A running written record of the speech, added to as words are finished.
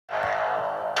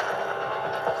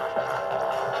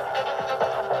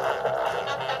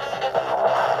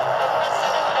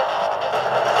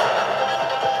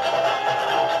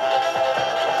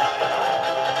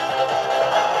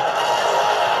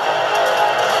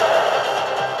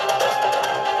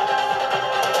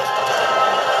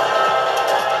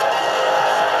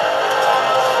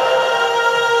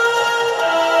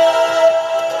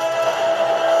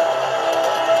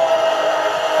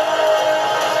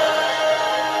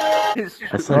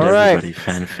Alright.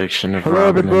 Fan fiction of Hello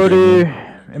everybody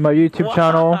in my YouTube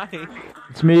channel.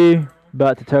 It's me,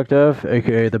 Bat Detective,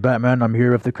 aka the Batman. I'm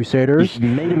here with the Crusaders. You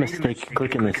made a mistake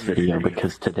clicking this video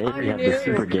because today we have the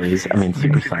Super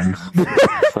Sons.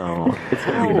 So it's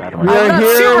gonna be a bad one. We are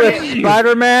here with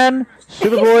Spider-Man,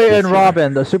 Superboy, and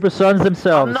Robin, the Super Sons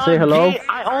themselves. Say hello.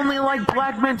 I only like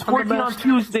black men working on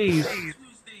Tuesdays.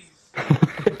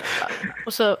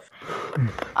 What's up?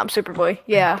 I'm Superboy.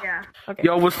 Yeah. Okay.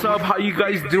 Yo, what's up? How you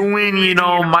guys doing? You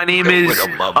know, my name is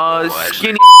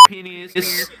Skinny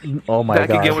Penis. Oh my Back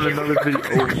god. again with another video.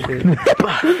 Oh shit.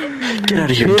 Get out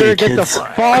of here, Peter, gay get the kids.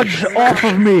 fudge off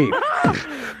of me!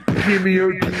 Give me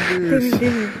your penis.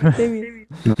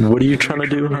 What are you trying to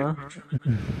do, huh?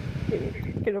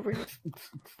 Get over here.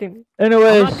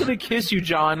 Anyways, I'm not gonna kiss you,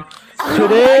 John.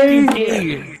 today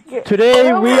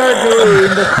we are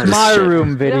doing the My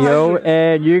Room video,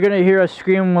 and you're gonna hear us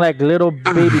scream like little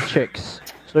baby chicks.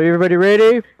 So everybody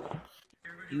ready?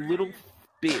 You little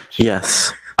bitch.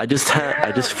 Yes. I just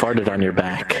farted on your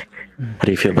back. How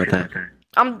do you feel about that?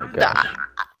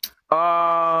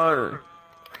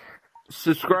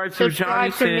 Subscribe to Johnny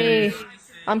Subscribe to me. Sins.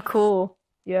 I'm cool.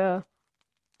 Yeah.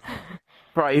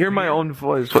 Bro, I hear my own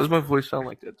voice. Why does my voice sound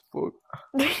like that? Fuck.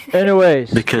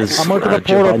 Anyways, Because I'm going to the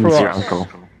Joe portal for Biden's your us. uncle.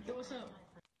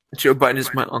 Joe Biden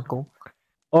is my uncle.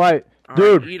 Alright,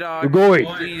 dude, Alright, we're going.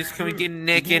 Please, can we get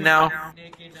naked now?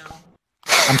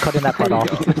 I'm cutting that part off.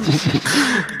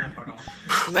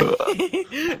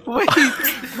 Wait,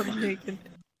 I'm naked.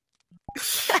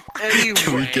 Anyway.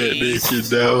 Can we get naked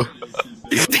now?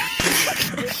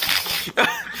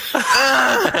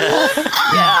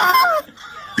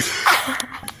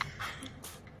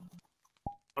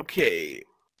 Okay.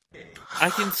 I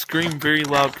can scream very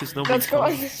loud because nobody's Let's go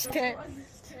on home. this day.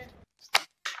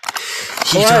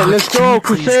 Alright, let's go,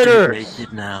 Crusaders!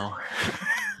 Naked now.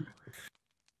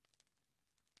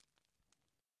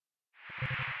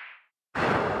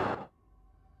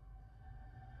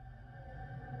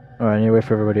 Alright, I need to wait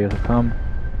for everybody to come.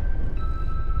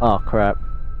 Oh crap.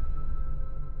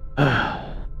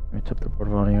 Let me tip the board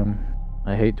volume.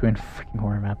 I hate doing freaking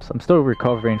horror maps. I'm still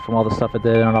recovering from all the stuff I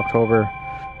did in October.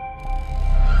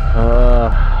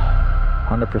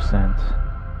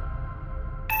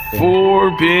 100%.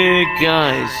 Four big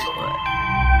guys.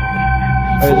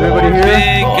 Is everybody here?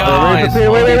 Big guys.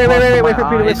 Wait for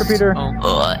Peter.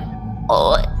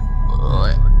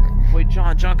 Wait,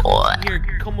 John, come over here.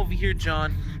 Come over here,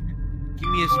 John. Give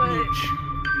me a smooch.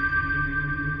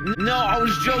 No, I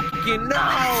was joking. No.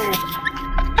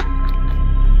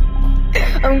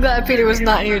 I'm glad Peter was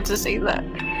not here to see that.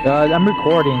 I'm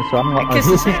recording, so I'm not. I kissed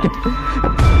his hand.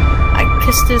 I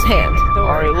kissed his hand.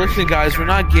 Alright, listen, guys, we're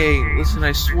not gay. Listen,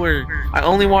 I swear. I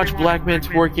only watch black men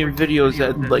twerking videos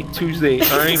at, like, Tuesday,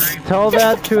 alright? Tell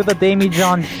that to the Damie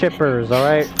John shippers,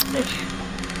 alright?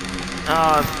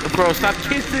 Bro, stop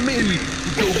kissing me!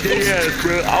 You gay ass,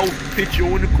 bro. I'll pitch you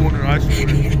in the corner, I swear.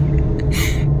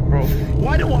 Bro,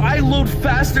 why do I load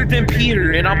faster than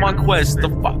Peter and I'm on quest? The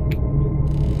fuck?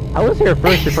 I was here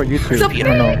first before you two. I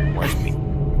don't know.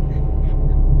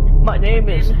 My name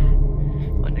is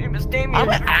Damien. I'm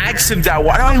gonna ask him that.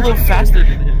 Why do I load faster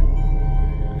than him?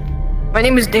 My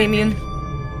name is Damien.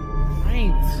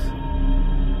 Right.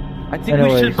 I think we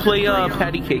should play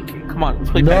patty cake. Come on,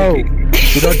 let's play patty cake.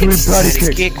 We're not doing patty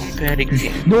cake. Patty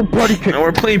cake. No patty cake. No,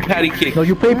 we're playing patty cake. No,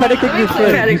 you play patty cake. He's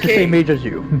the same age as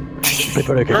you. Play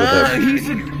patty cake with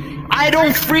him. I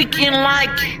don't freaking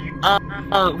like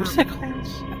what's that called?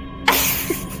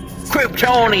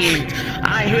 Kryptonians.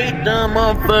 I hate them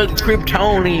motherfucking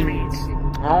Kryptonians.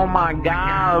 Oh my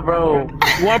god, bro.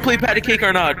 You wanna play patty cake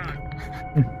or not?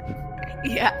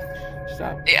 Yeah.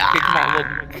 Stop. Yeah. Okay, come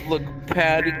on, look,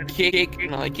 patty cake.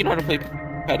 No, like, you know how to play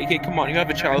patty cake. Come on, you have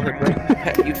a childhood,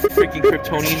 right? You freaking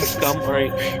Kryptonian scum.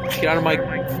 Alright, get out of my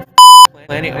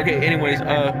planet. Okay, anyways,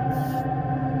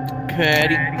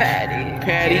 Patty,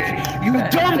 you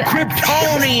dumb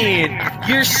Kryptonian!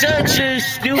 You're such a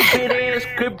stupid ass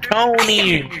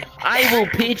Kryptonian! I will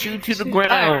pitch you to the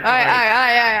ground.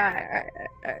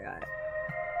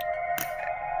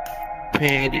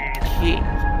 Patty cake.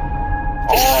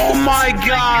 Oh my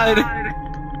god!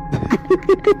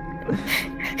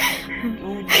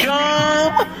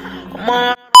 Dumb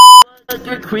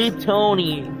motherfucker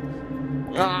Kryptonian.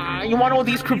 You wanna know what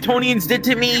these Kryptonians did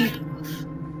to me?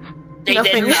 They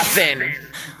did nothing.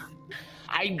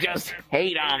 I just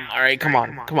hate them. Alright, come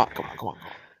on.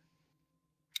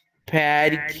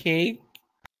 Patty cake.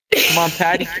 Come on,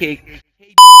 patty cake.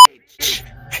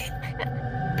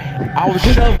 I'll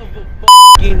shove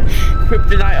f***ing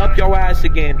kryptonite up your ass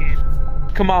again.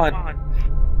 Come on.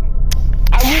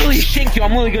 I literally shank you.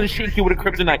 I'm literally gonna shank you with a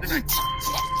kryptonite.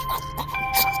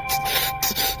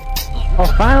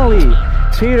 Oh, finally!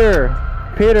 Peter!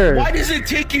 Why does it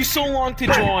take you so long to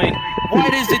join? Why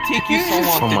does it take you so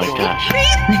long to join? Oh my gosh.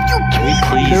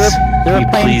 Can we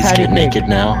please patty get cake. naked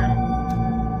now?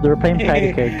 They were playing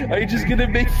patty cake. Are you just gonna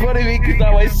make fun of me because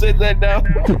now I said that now?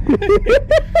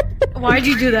 Why'd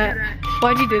you do that?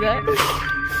 Why'd you do that?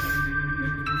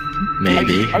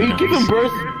 Maybe. Are you giving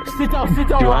birth? Sit down, Do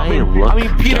I Robin. look I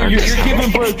mean, Peter, you're dark?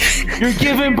 giving birth. You're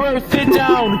giving birth. Sit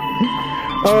down.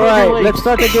 Alright, let's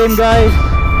start the game, guys.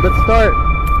 Let's start.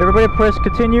 Everybody press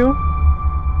continue.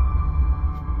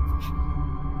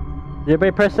 Did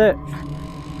everybody press it?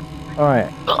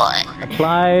 Alright. Apply. I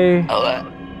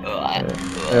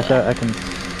can.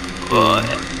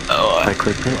 I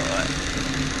clicked it.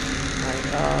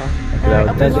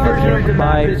 That's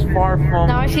apply.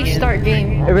 Now I see start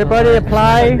game. Everybody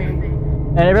apply.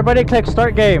 And everybody click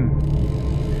start game.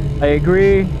 I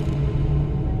agree.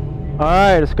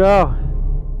 Alright, let's go.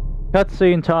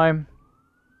 Cutscene time.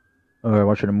 Oh, we're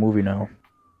watching a movie now.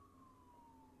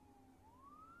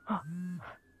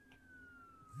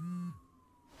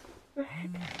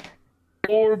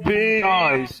 Four big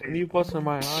eyes. And you busting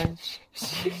my eyes?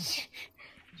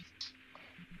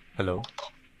 Hello?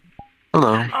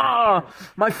 Hello. Ah,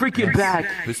 my freaking back.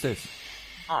 Who's this?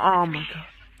 Oh my god.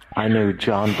 I know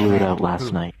John blew it out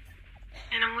last night.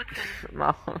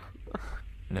 No.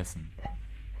 Listen.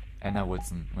 Anna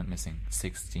Woodson went missing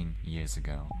 16 years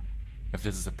ago. If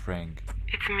this is a prank,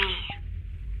 It's me.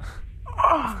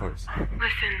 of course.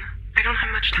 Listen, I don't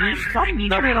have much Can time. you stop I need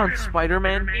nutting your on help.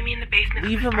 Spider-Man? Meet me in the basement.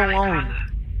 Leave of the him Starlight alone. Plaza.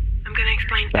 I'm gonna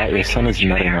explain Matt, your everything son is to you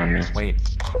nutting there. on me. Wait,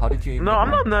 how did you even No, I'm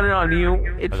not nutting on you.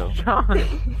 It's Hello? John. I'm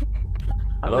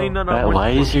Hello? really nutting Matt, on why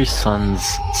is your son's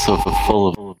so full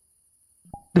of...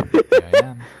 Here I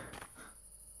am.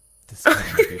 This is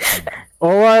gonna be fun.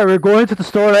 Alright, we're going to the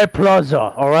Starlight Plaza,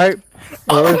 alright?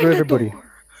 Alright for everybody.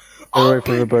 Alright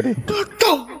for everybody.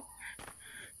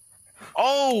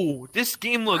 Oh, this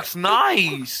game looks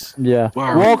nice. Yeah.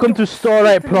 Wow. Welcome to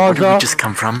Starlight Where did Plaza. we just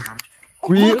come from?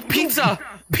 Look, pizza!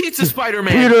 Pizza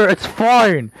Spider-Man! Peter, it's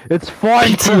fine. It's fine,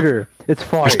 Pizza? Peter. It's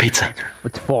fine. Where's pizza?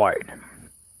 It's fine.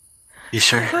 You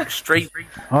sure? Straight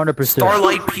 100%.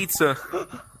 Starlight Pizza.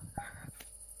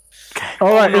 Alright, Oh,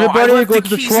 no, I everybody left go the to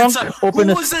the keys trunk, inside. open Who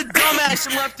the... was a dumbass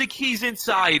and left the keys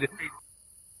inside?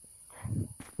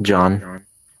 John.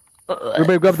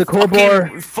 Everybody grab the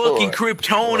crowbar. Fucking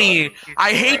Kryptonian.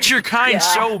 I hate your kind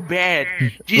so bad.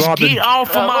 Just Robin. get off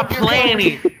of my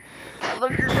planet.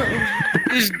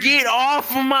 Just get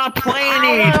off of my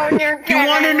planet. You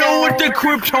want to know what the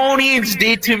Kryptonians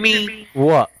did to me?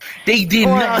 What? They did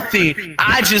nothing.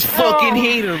 I just fucking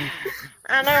hate them.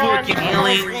 Fucking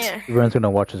aliens. Everyone's gonna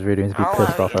watch this video and be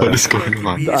pissed off at What us. is going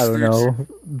on? I don't know.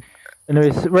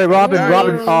 Anyways, wait, Robin,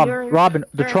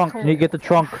 the trunk. You need to get the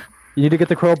trunk. You need to get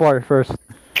the crowbar first.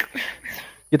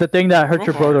 Get the thing that hurt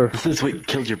your brother. This is what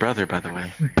killed your brother, by the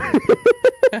way.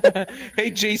 Hey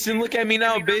Jason, look at me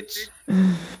now, bitch.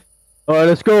 Alright,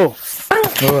 let's go.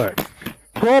 Alright.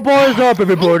 Crowbars up,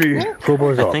 everybody.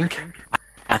 Crowbars up.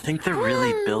 I think they're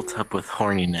really built up with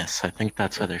horniness. I think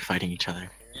that's why they're fighting each other.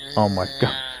 Oh my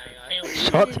god.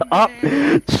 Shut up!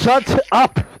 Shut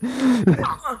up!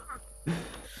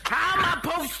 How am I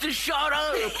supposed to shut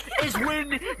up? It's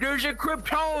when there's a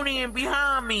Kryptonian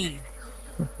behind me.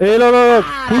 Hey, look.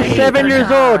 He's 7 years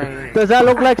old. Does that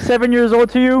look like 7 years old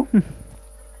to you?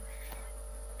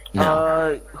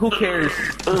 Who cares?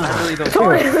 I really don't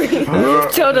care.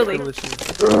 Totally.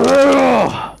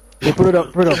 Okay, put it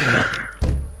up.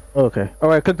 Okay.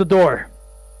 Alright, click the door.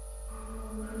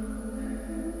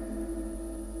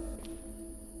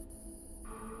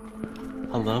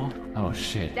 Hello? Oh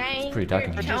shit, it's pretty dark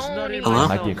in here. Hello?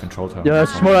 Might be a control tower. Yeah,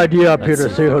 that's a smart idea, Let's Peter.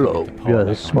 see Say if we can hello. get the power Yeah,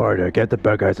 that's back on. smart. Get the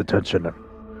bad guy's attention.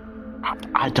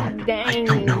 I don't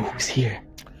know who's here.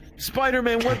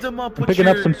 Spider-Man, what them up with Picking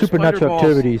your up some supernatural spider balls?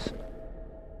 activities.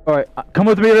 Alright, come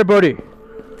with me, everybody.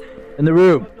 In the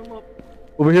room.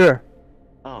 Over here.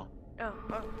 Oh.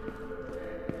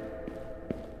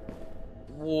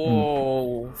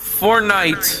 Whoa.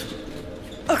 Fortnite.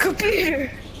 A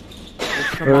computer.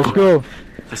 Alright, let's go.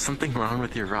 There's something wrong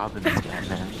with your Robin,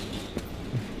 Batman.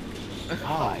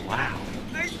 Oh, wow.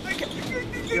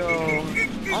 Yo.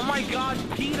 Oh my god,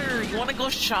 Peter, you wanna go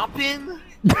shopping?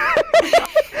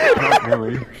 Not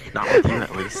really. Not with you,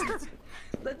 at least.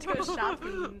 Let's go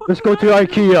shopping. Let's go to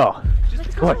IKEA.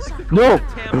 What? No!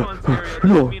 No!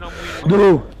 No!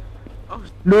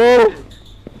 No! No!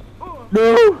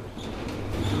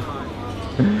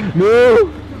 No!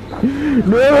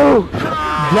 No!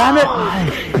 Damn it!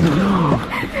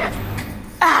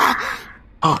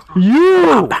 Oh,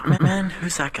 You! Batman?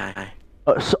 Who's that guy?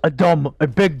 A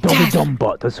big dumb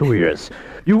butt. That's who he is.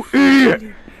 You idiot!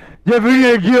 You have any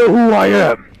idea who I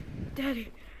am?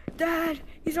 Daddy, Dad,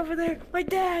 he's over there. My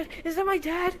dad. Is that my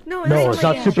dad? No, It's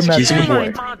not Superman. Excuse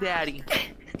me? Come on, Daddy.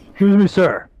 Excuse me,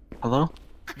 sir. Hello?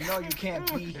 No, you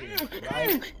can't be here,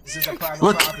 right? This is a private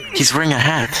Look, property. he's wearing a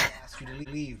hat. Ask you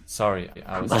to leave. Sorry,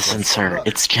 I was. Listen, sir,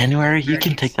 it's January. You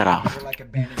can take that off. You're like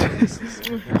abandoned places.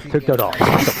 Take that off.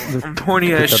 I'm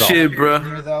horny as shit, bro.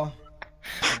 Here, though,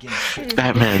 again, shit.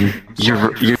 Batman,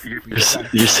 your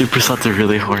super sons are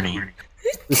really horny.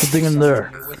 There's something in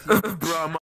there. Bro,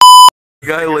 I'm a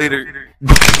guy later.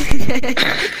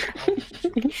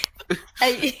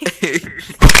 Hey,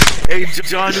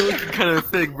 John, you're looking kind of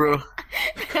thick, bro.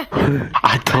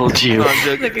 I told you.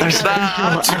 There's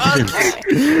no evidence.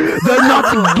 They're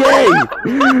not gay!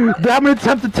 They haven't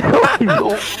attempted to tell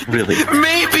you! Really?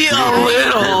 Maybe a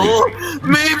little.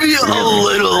 Maybe a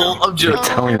little. I'm You're joking.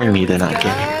 telling me they're not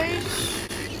gay.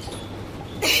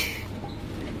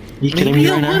 You kidding Maybe me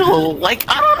a right now? little. Like,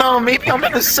 I don't know. Maybe I'm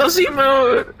in a sussy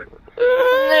mode.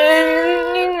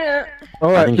 I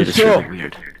Alright, think you're let's just go. really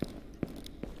weird.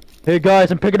 Hey guys,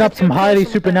 I'm picking up some highly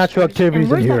supernatural activities in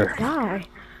Where's here. that guy?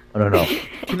 I don't know.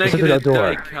 Can I Listen get to a that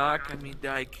door. die cock? I mean,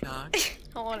 die cock.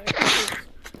 I want a kiss.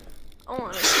 I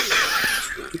want a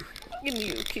kiss. Give me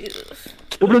a kiss.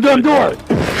 Open the damn door!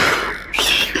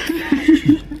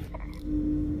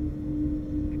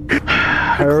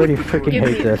 I already freaking Give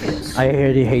me hate a this. kiss. I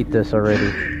already hate this already.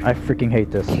 I freaking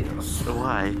hate this.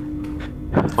 Why?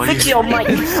 Fix your mic.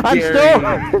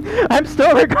 I'm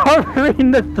still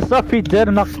recovering the stuff he did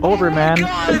in October, man.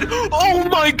 God! Oh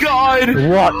my God!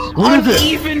 What? What is it?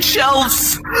 Uneven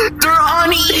shelves. They're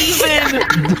uneven.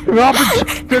 Robert,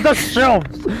 they're the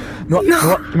shelves. No,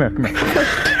 come here, come here.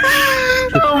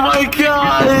 Oh my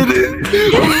God!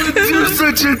 Who would do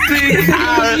such a thing?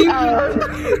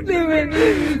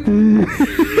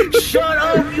 Shut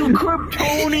up, you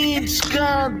Kryptonian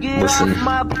scum! Get Listen, off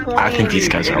my plane! I think these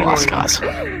guys are lost cause.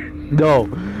 No.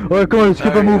 Alright, come on, let's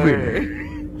keep it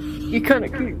moving. You kinda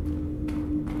cute.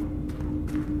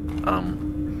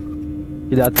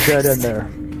 Yeah, that's dead in there.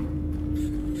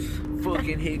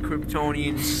 Fucking hate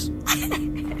Kryptonians.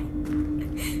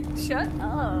 Shut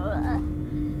up.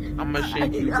 I'ma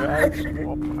shake you guys.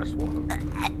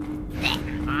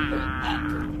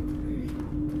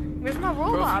 Where's my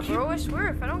robot, bro? I swear,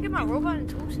 if I don't get my robot in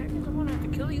 2 seconds, I'm gonna have to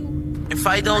kill you. If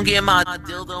I don't get my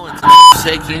dildo in 2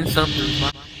 seconds, something's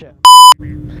wrong.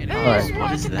 Alright.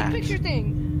 What is Look at that? the picture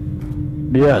thing.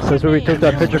 Yes, that's where we took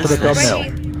that picture for the thumbnail.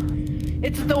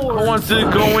 It's the door. Who wants to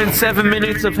go in 7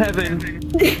 minutes of heaven?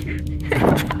 Okay,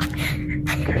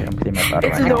 I'm getting my battery.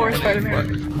 It's the door, Spider-Man.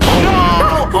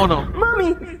 No! Oh no.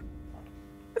 Mommy!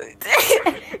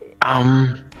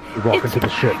 We walk into the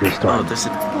ship this Oh, time. It's a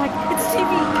TV.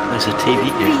 there's a TV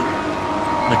here.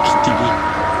 Look, TV.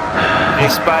 Hey,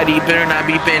 Spidey, you better not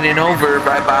be bending over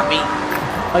right by me.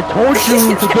 I told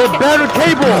you to get better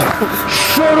cable!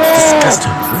 Shut up!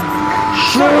 Disgusting.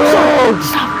 Shut up!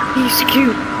 He's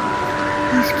cute.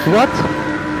 What?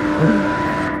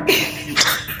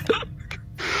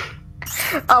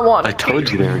 I want I it. told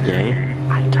you they were gay.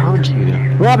 I told you.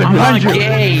 Robin, I'm behind not you!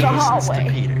 gay. It's a hallway.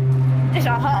 Peter. It's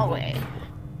a hallway.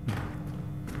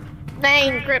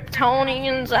 Dang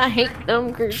Kryptonians, I hate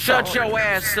them Kryptonians. Shut your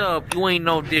ass up. You ain't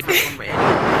no different from me.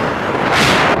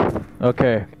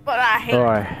 Okay, But I hate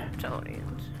alright.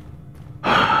 Kryptonians.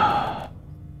 I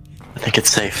think it's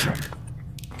safe.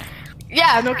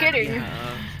 Yeah, no kidding.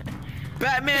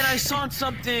 Batman, I saw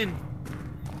something.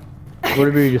 What do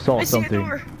you mean you saw I see a something?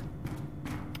 door.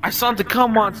 I saw the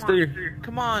cum monster.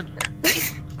 Come on.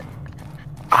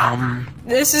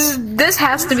 This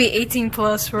has to be 18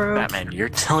 plus, bro. Batman, you're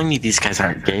telling me these guys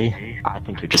aren't gay? I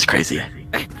think you're just crazy.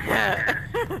 Yeah.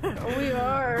 We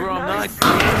are. Bro, I'm not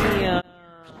gay.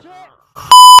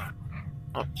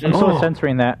 I'm so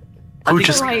censoring that. Who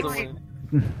just? Right.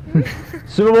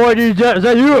 Superboy, is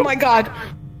that you? Oh my god.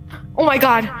 Oh my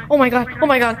god. Oh my god. Oh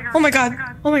my god. Oh my god.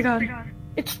 Oh my god.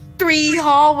 It's 3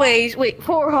 hallways. Wait,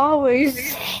 4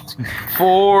 hallways.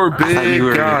 4 I thought you big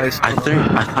were. guys. I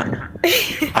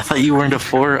thought you weren't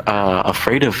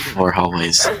afraid of 4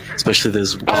 hallways, especially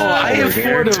those. Oh, I ain't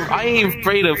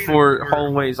afraid of 4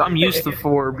 hallways. I'm used to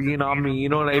 4 being on me. You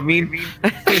know what I mean?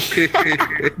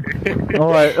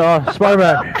 Alright,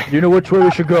 Spider-Man, do you know which way we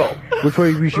should go? Which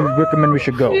way we should recommend we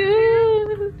should go?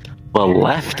 Well,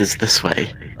 left is this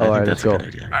way. I Alright, think that's let's a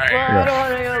good go. idea. Well, I don't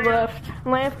want to go left.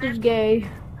 Left is gay.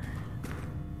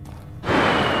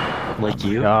 Like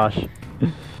you? Gosh.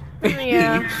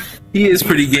 Yeah. He is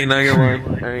pretty gay, not gonna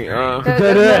lie. Alright,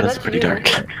 Dead end. That's pretty dark.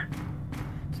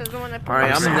 Says the one that put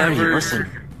Alright, I'm sorry, never. listen.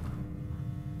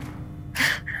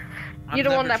 You're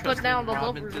the one that put down the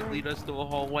Robin lover to room. lead us to a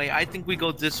hallway. I think we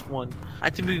go this one. I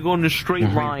think we go in a straight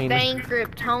line. Dang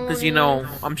Kryptonian. Because you know,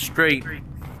 I'm straight.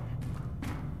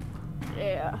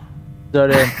 Yeah. So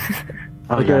then,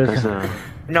 Oh Okay, yeah, there's there's a.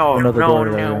 No, Another no, door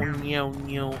no, there.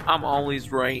 no. I'm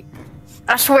always right.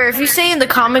 I swear, if you say in the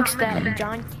comics that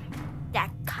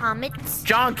comics.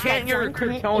 John, can't you're a John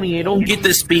can't- Kryptonian. You don't get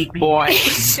to speak, boy.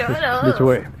 Shut up. this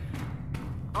way.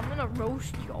 I'm gonna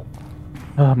roast you.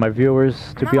 My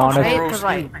viewers, to be Not honest, right, 'cause,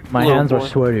 like, my Little hands are boy.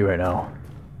 sweaty right now.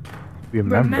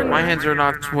 Remember. My hands are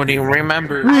not sweaty.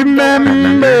 Remember.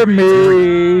 Remember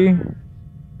me.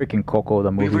 Freaking Coco, the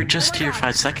We movie. were just here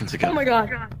 5 seconds ago. Oh my god.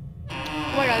 Oh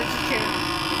my god, it's a chair.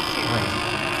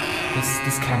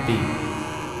 This can't be.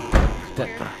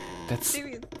 That's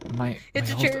Serious. my It's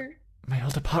a old, chair. my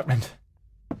old apartment.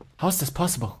 How's this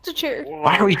possible? It's a chair.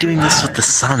 Why are we doing this with the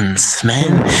Suns,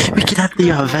 man? We could have the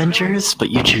Avengers,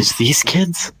 but you choose these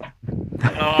kids?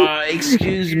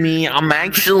 Excuse me. I'm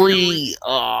actually,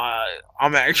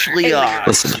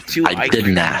 Listen, too I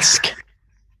didn't ask.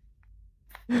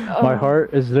 My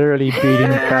heart is literally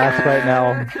beating fast right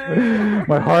now.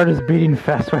 My heart is beating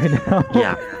fast right now.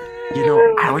 Yeah. You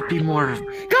know, I would be more,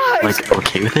 like,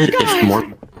 okay with it if more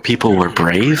people were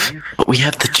brave, but we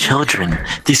have the children.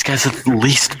 These guys are the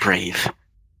least brave.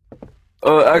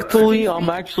 Actually, I'm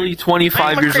actually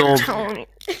 25 years old. Kryptonian.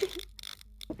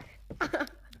 I'm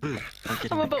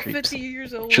getting I'm the about creeps. 50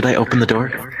 years old. Should I open the door?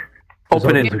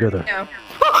 Open Let's it. together. No.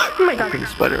 Oh my god.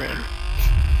 Spider-Man.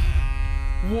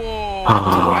 Whoa!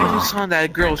 Oh. I just saw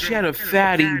that girl. She had a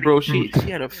fatty, bro. She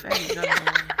had a fatty.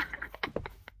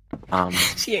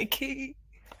 She a key.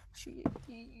 She a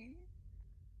key.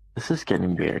 This is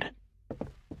getting weird.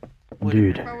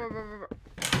 Dude.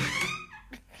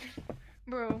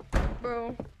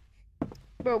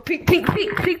 Bro, peek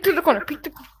to the corner, peek to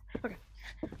the corner.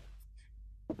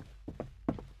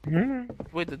 Okay,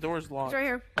 Wait, the door's it's locked. right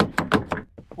here.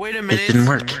 Wait a It minute. didn't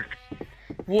work.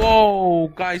 Whoa,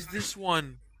 guys, this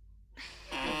one.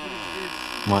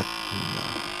 What?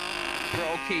 Bro,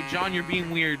 okay, John, you're being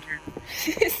weird.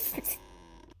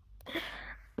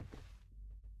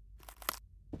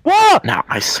 Whoa! Now,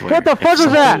 I swear. What the if fuck was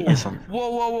somebody that? isn't-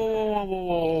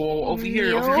 Whoa. Over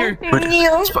here.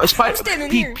 Neil. Spider.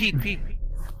 here. Peek.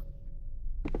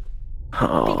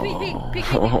 Oh. Peek.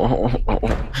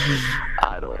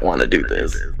 I don't want to do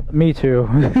this. Me too.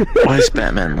 Why is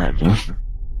Batman lagging?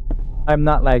 I'm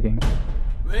not lagging.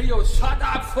 Will you shut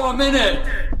up for a minute?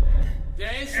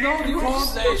 There is no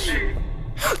deformation.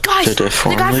 Guys, The the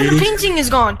deformed guy from the lady? painting is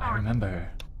gone. Remember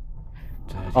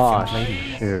the Oh, different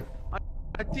lady. shoot.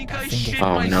 I think I think shit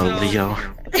Oh no, myself. Leo.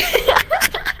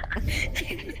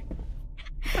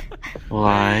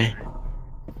 Why?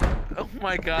 Oh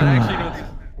my god, I actually know this.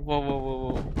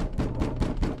 Whoa.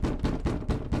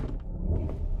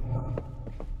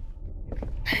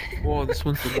 Whoa, this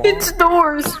one's the wall. It's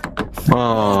doors.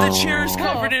 Oh. The chair's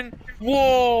covered in.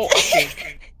 Whoa!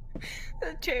 Okay.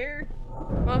 The chair.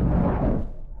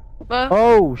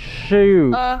 Oh,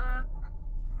 shoot.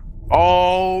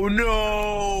 Oh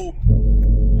no!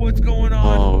 What's going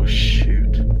on? Oh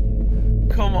shoot.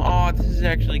 Come on, this is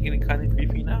actually getting kind of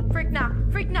creepy now. Freak now.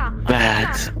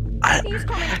 Bad. He's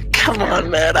coming. Come on,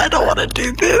 man. I don't want to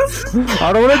do this.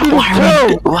 I don't want to do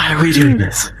this too! Why are we doing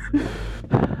this?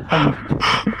 I'm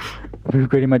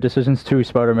regretting my decisions too,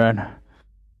 Spider-Man.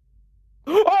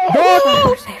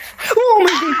 Oh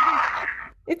my god.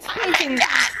 It's painting.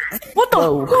 What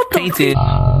the? What the? Painted.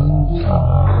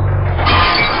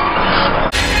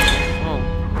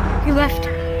 He left.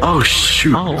 Oh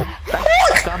shoot. Oh,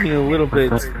 that got me a little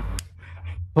bit.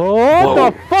 Oh,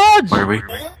 the fudge! Where are we?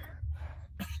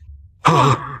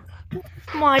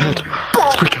 My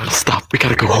We gotta stop. We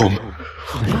gotta go home.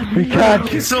 We can't.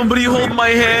 Can somebody hold my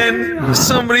hand?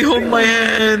 Somebody hold my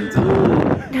hand.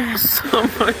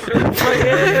 Somebody hold my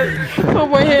hand. Oh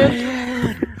my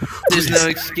head. There's no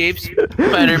escape,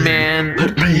 Spider-Man.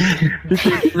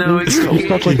 There's no escape.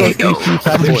 Stuck like those DC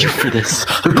I'm fanboys. here for this.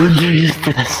 I'm here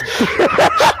for this.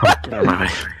 Oh, get out of my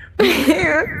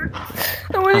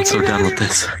way. I'm so done with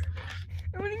this.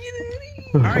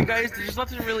 Alright, guys, there's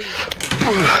nothing really.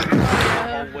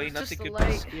 Oh, wait, nothing could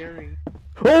be scary.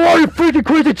 Oh, you freaking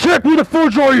crazy chick! Who the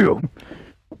fudge are you?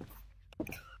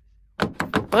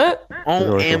 What?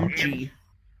 OMG.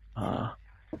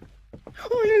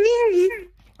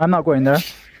 I'm not going there.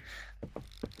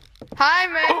 Hi,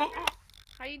 man.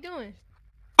 How you doing?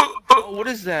 Oh, what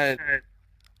is that?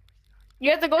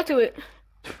 You have to go to it.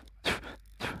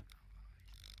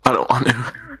 I don't want to.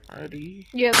 Alrighty.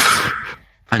 Yep.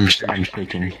 I'm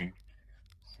shaking.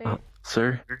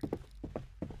 Sir?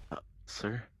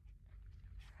 Sir?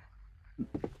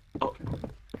 Oh.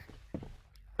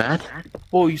 Bad?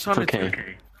 Whoa, you It's sounded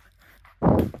okay.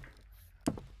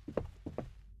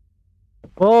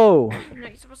 Whoa!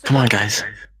 Come on, guys.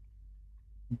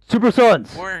 Super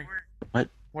Sons! Where? What?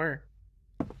 Where?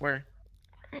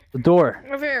 The door.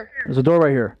 Over here. There's a door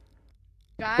right here.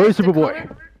 Guys, Where's the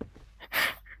Superboy?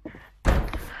 color-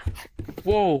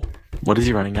 Whoa. What is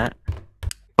he running at?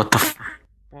 What the f-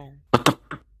 Whoa. What the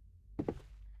f-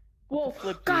 Whoa,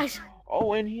 flip. Guys.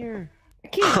 Oh, in here.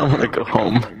 I wanna go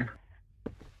home.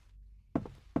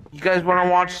 You guys wanna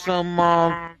watch some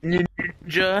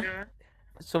Ninja?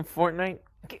 Some Fortnite?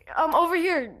 Over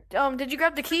here. Did you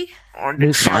grab the key? Or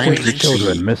Find the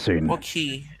Children key. missing. What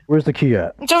key? Where's the key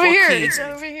at? It's over What here. key? It's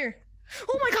over here.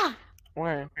 Oh my god.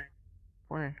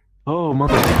 Where? Oh,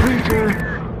 mother.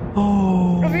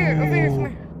 Oh. Over here. Come here.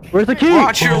 Where's the key?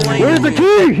 Watch your Where's the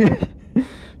key?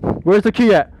 Where's the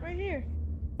key at? Right here.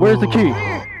 Where's the key? Come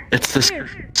here. It's this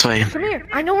way. Come here.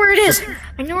 I know where it is.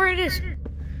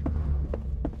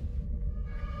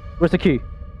 Where's the key?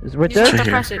 Is it right You just there? have to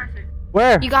here. press it.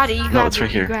 Where? You got it. You No, grabbed it's it.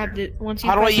 right You here. grabbed it. Once you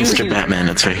How do I press use it. Mr. Batman,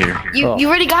 it's right here. You Oh.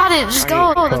 already got it. Just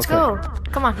go. Let's Okay. go.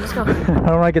 Come on. Let's go. I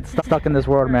don't want to get stuck in this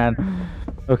world, man.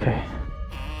 Okay.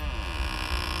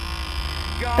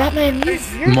 Batman,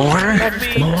 you're More?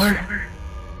 Batman. More?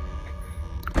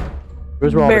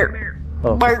 Where's Robert?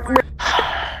 Oh.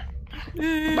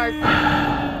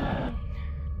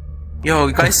 Yo,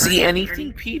 you guys see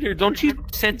anything, Peter? Don't you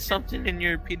sense something in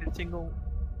your Peter Tingle?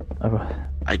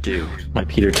 I do. My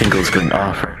Peter Tingle's going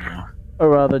off right now. I'd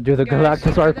rather do the Guys,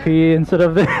 Galactus see RP instead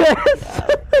of this.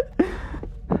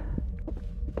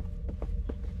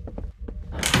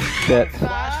 Shit.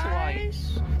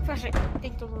 Flashlight.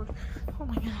 Thank the Lord. Oh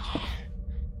my god.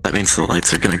 That means the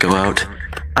lights are gonna go out.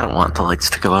 I don't want the lights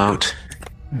to go out.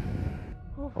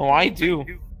 Oh, I do.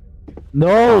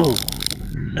 No!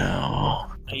 No.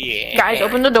 Yeah. Guys,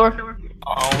 open the door.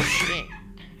 Oh shit.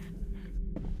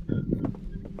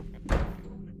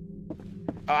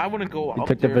 I want to go up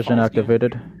Detective there, vision Fosky.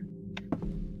 activated.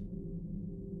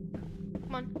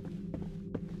 Come on.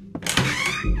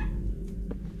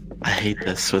 I hate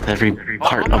this with every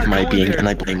part I'm of not my going being, there. and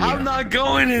I blame I'm you. not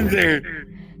going in there.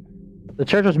 The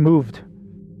chair just moved.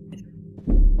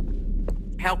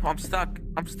 Help! I'm stuck.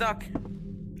 I'm stuck.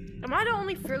 Am I the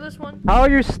only fearless one? How are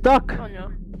you stuck? Oh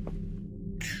no.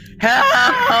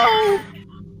 Help!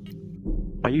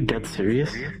 Are you dead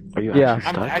serious? Are you Yeah. actually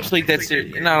I'm stuck? actually dead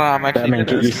serious. No, I'm actually Batman, dead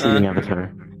get your serious. seating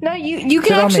avatar. No, you Sit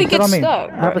can on me, actually sit get on me. stuck.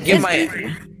 Have a Get seat.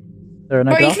 my. There,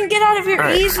 Bro, now you go. can get out of here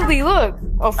Alright. easily. Look.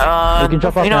 Oh, You can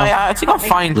jump off you know, now. yeah, I think I'm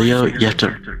fine. Leo, you have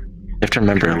to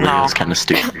remember Leo's kind of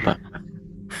stupid, but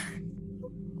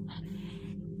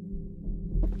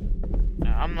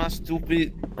I'm not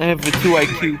stupid. I have a 2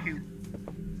 IQ.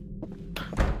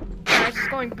 guys, it's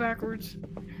going backwards.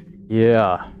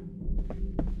 Yeah.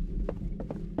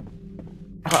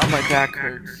 Oh, my back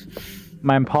hurts.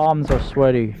 My palms are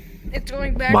sweaty. It's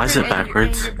going backwards. Why is it and you're-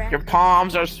 backwards? and you're back- Your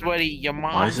palms are sweaty. Your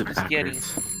mom why is it getting.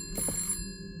 backwards?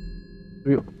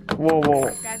 Whoa.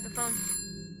 Guys, the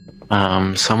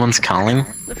phone. Someone's calling.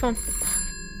 The phone.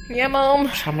 Yeah, mom.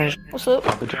 What's up?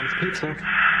 Papa John's Pizza.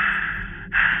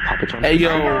 Papa John's Hey,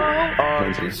 Pizza.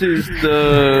 yo. This is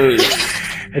the.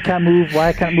 I can't move. Why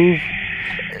I can't move?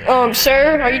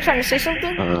 Sir, are you trying to say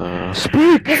something?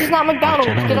 Speak! This is not McDonald's.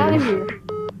 I can't Get out of move. here.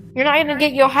 You're not gonna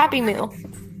get your Happy Meal.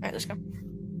 Alright, let's go.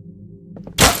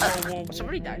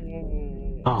 Somebody died.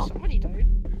 Oh, Somebody died.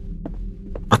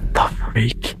 what the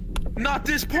freak? Not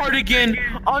this part again.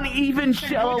 Uneven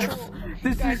shelves.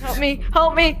 This Guys, is. help me.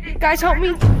 Help me. Guys, help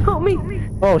me. Help me.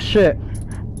 Oh shit.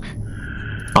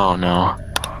 Oh no.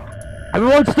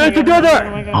 Everyone stay Oh together!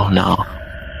 my god. Oh no.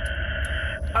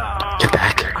 Get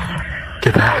back.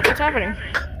 Get back. What's happening?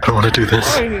 I don't want to do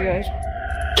this. Where are you guys?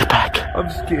 Get back. I'm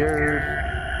scared.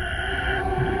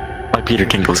 My Peter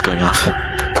Tingle's going off.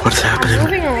 What's happening?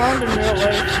 Moving around in real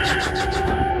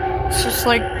life. It's just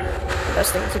like the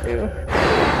best thing to do.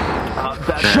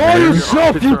 Show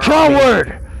yourself, you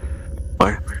coward!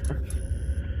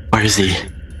 Where is he?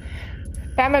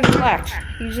 Batman's black.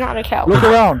 He's not a cow. Look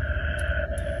around.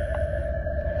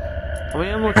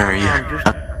 Where are you?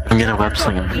 I'm gonna web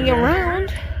sling him. Looking around.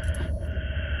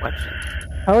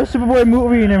 How is Superboy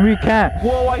moving and we can't?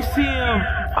 Whoa, I see him.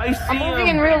 I see I'm moving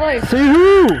him. in real life. See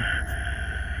who?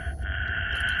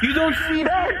 You don't see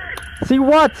that? See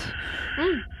what?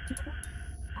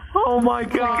 Oh my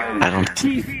god. I don't.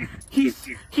 He's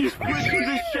pushing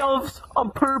the shelves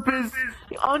on purpose.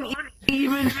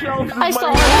 Uneven shelves. I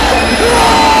saw it.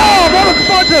 Oh,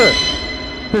 motherfucker!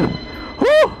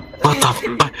 What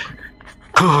the fuck?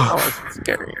 Oh, it's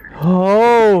scary.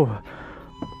 Oh.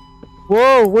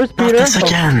 Whoa, where's Peter? Not this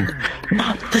again!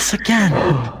 Not this again!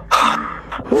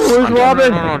 Where's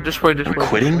Robin? No, just wait, I'm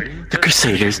quitting the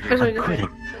Crusaders. I'm quitting.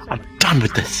 I'm done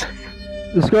with this.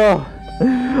 Let's go.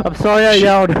 I'm sorry I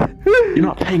yelled. You're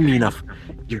not paying me enough.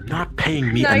 You're not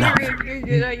paying me No, enough. you're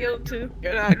good. I yelled too.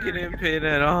 You're not getting paid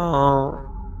at all.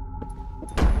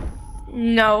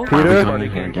 No. Are we Peter? going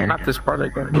in here again? Not this part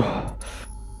again.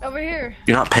 Over here.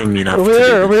 You're not paying me enough. Over to here,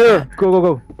 do over this. here. Go, go,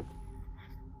 go.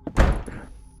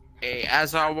 Hey,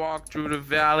 as I walk through the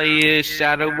valley, a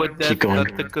shadow with death. Keep going.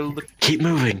 Keep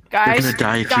moving. Guys, You're gonna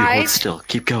die if you hold guys. still.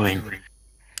 Keep going.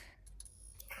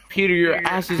 Peter, your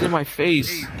ass is in my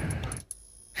face.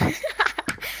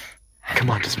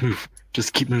 Come on, just move.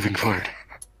 Just keep moving forward.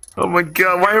 Oh my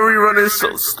god, why are we running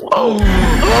so slow? Oh,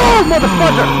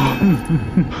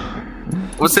 motherfucker!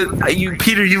 What's it? You,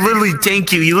 Peter, you literally,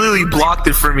 thank you. You literally blocked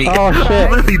it for me. Oh, You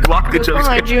shit. literally blocked the jump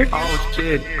Behind scare. you. Oh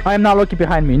shit. I am not looking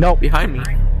behind me. Nope. Behind me.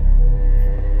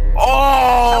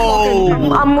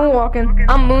 Oh! I'm moonwalking.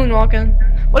 I'm moonwalking.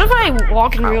 What if I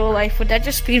walk in real life? Would that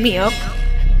just speed me up?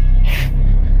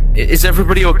 Is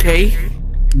everybody okay?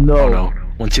 No. Oh no.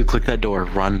 Once you click that door,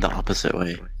 run the opposite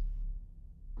way.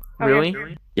 Really?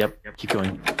 Yep. Keep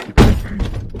going.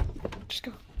 Just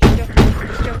go. Just go.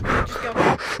 Just go. Just go.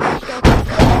 Just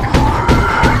go.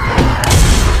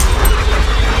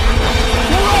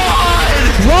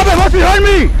 Robin, what's behind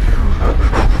me?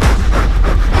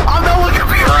 I'm not looking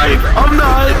behind. I'm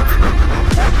not.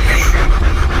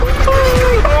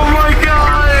 Oh my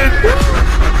god.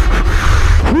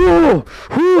 Whew,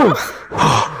 whew.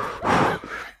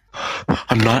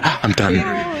 I'm done.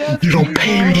 You don't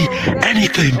pay me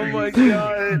anything. Oh my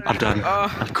god. I'm done.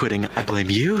 I'm quitting. I blame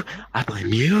you. I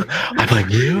blame you. I blame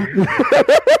you.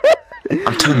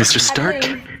 I'm telling Mr. Stark.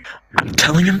 I'm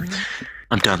telling him.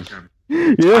 I'm done.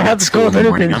 You don't have to school tell in the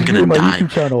anything. morning. I'm Just gonna do my die.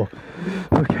 YouTube channel.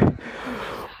 Okay.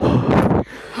 Oh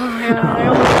man, I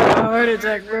almost had a heart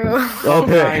attack, bro.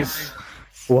 Okay. Guys.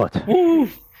 What? Woo.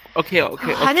 Okay,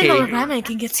 okay, I didn't know okay. Batman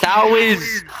can get scared.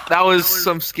 That was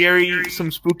some scary, some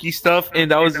spooky stuff,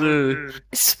 and that was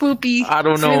Spoopy. I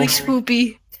don't It's know. really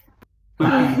spoopy.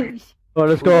 Oh,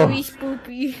 let's go. Really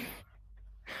spoopy.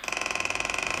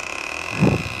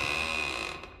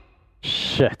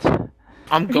 Shit.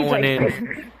 I'm going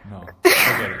in. No,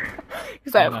 forget it.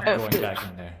 He's I'm like, not going back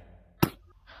in there.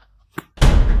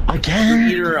 Again?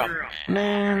 Peter up.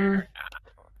 Man.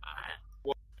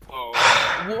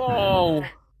 Whoa.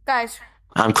 guys.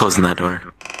 I'm closing that door.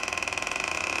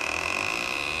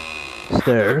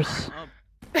 Stairs.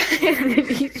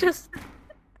 He's just.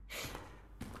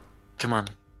 Come on.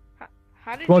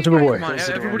 How did Come on, you Superboy. Come on, Close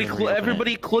the door everybody, and then we open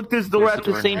everybody it. click this door at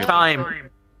the same time.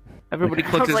 Everybody I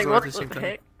click was this like, door at what the same the time.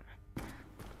 heck?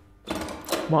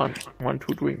 Come on. 1,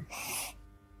 2, 3.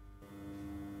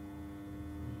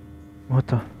 What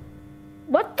the?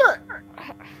 What the?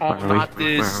 Oh, Where are we? not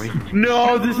this. Where are we?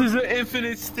 No, this is an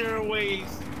infinite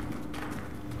stairways.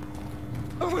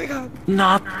 Oh my god.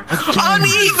 Not again.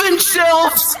 Uneven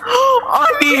shelves!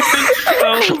 Uneven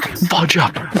shelves! Fudge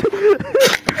up.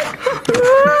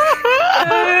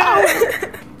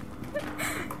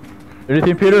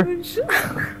 Anything, Peter?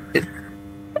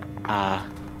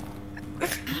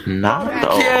 Not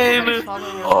though. Again!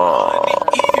 Oh.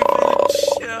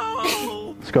 Uneven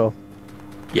shelves! Let's go.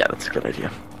 Yeah, that's a good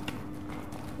idea.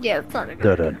 Yeah, it's not a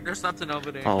good. Dun-dun. There's nothing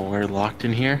over there. Oh, we're locked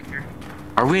in here?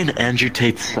 Are we in Andrew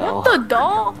Tate's cell? What the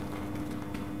doll?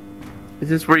 Is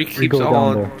this where he We keeps go down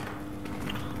all... there.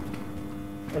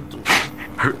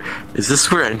 Is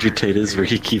this where Andrew Tate is, where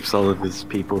he keeps all of his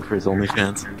people for his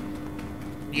OnlyFans?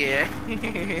 Yeah.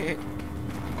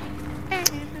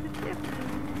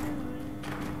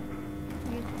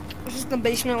 This is the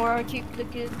basement where I keep the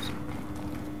kids.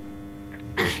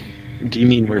 Do you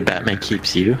mean where Batman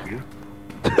keeps you?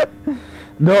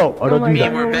 No, I don't my do God.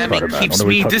 that. Where Batman Spider-Man, I keeps know what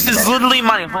me. you're This talking is about. literally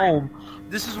my home.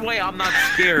 This is why I'm not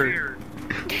scared.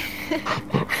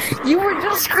 You were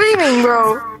just screaming,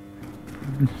 bro.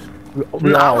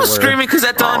 We I all was were. screaming because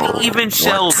at the uneven What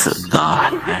shelves. the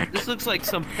heck? This looks like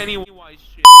some Pennywise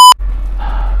shit.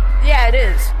 Yeah, it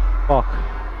is. Fuck.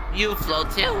 You float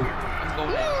too. I'm going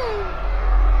in.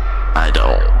 I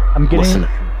don't. I'm getting. Listen.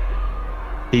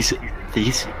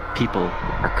 These people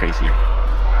are crazy.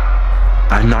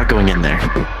 I'm not going in there.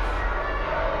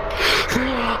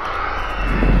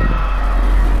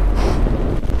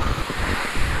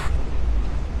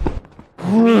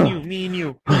 Me and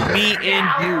you. Me and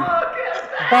you.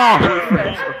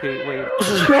 Ah! Okay, wait.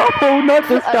 No, not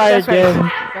this guy That's right.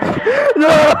 again.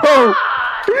 No!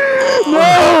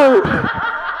 No!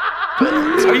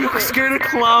 Are you scared of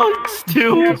clowns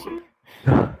too?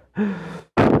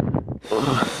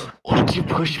 Why'd you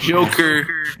push me?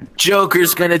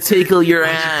 Joker's gonna tickle your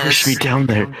Push me ass. down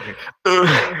there.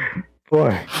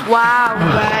 Boy, Wow,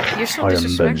 Matt, you're so I am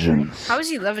disrespectful. vengeance. How is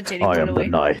he levitating, I by am the the way?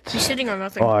 knight. He's sitting on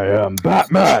nothing. I am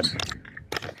Batman.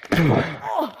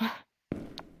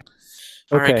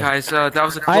 Alright, Okay. guys, that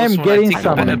was a close I am one. getting think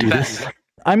some- I'm gonna Do bet- this?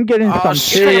 I'm getting Oh, some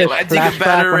shit, serious I think a flashback when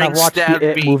I battering watched the stabbed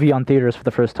It me. movie on theaters for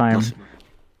the first time.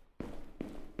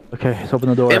 Okay, let's open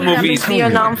the door. It movies.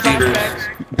 Vietnam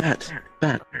flashbacks.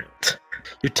 Bat.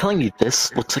 You're telling me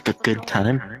this looks like a good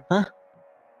time? Huh?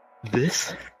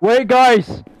 This? Wait,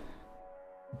 guys!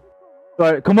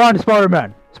 Alright, come on,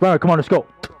 Spider-Man. Spider-Man, come on, let's go.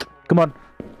 Come on.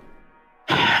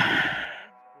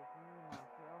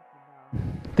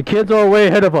 The kids are way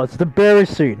ahead of us. It's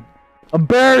embarrassing.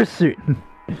 Embarrassing.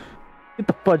 Get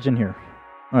the fudge in here.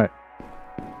 Alright.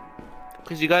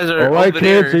 Because you guys are Alright, over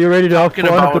kids, there are you ready to have talking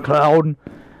fun up the about- cloud?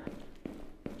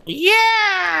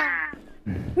 Yeah!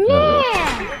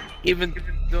 Even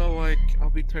though, like, I'll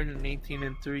be turning 18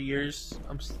 in 3 years,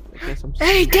 I guess I'm...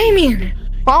 Hey, Damien!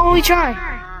 Why don't we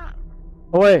try?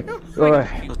 Oh, wait.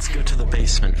 Alright. Let's go to the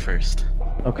basement first.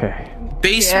 Okay.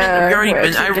 Basement? Yeah, we already where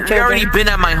been. to the We already children.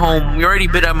 been at my home. We already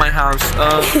been at my house.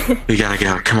 We gotta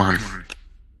go. Come on.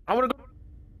 I wanna go.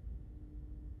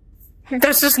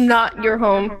 That's just not your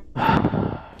home.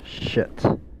 Shit.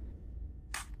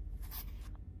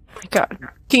 God.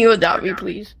 Can you adopt me,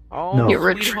 please? Oh, No. You're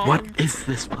sweet rich. home. What is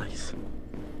this place?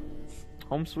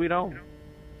 Home sweet home.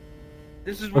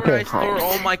 This is where Okay. I store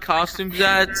all my costumes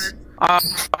at.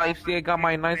 I see I got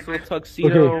my nice little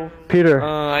tuxedo. Okay, Peter.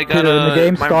 I got Peter, when the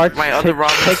game my, starts, my other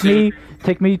Robin suit.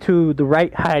 take me to the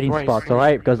right hiding Right. spots,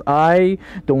 alright? Because I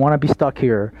don't want to be stuck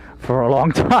here for a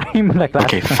long time like that.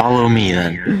 Okay, follow me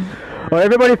then. Alright,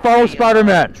 everybody follow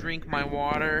Spider-Man. Drink my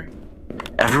water.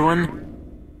 Everyone,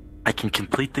 I can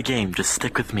complete the game. Just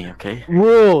stick with me, okay?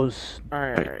 Rules.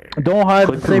 Alright. Don't hide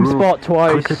Click the same rule- spot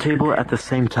twice. Click the table at the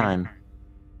same time.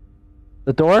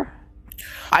 The door?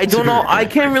 I don't know. I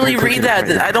can't really read that.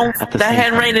 I don't. At the That same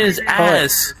handwriting is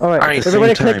ass. Alright, Alright. the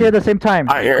everybody same click time. it at the same time.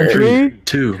 Alright. 3,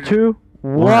 2, 2,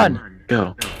 1.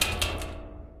 go.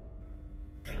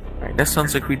 Alright, that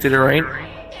sounds like we did it right.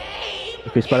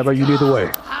 Okay, Spider-Man, you lead the way.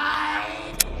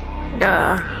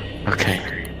 Yeah. Okay,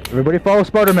 Everybody follow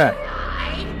Spider-Man.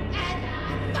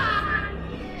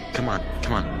 come on,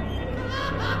 come on.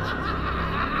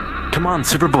 Come on,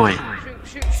 Superboy.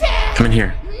 Come in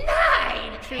here.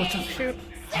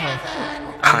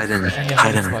 Hide in,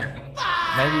 hide in. Maybe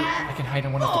I can hide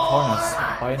in one of the corners,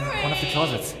 or in one of the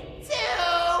closets.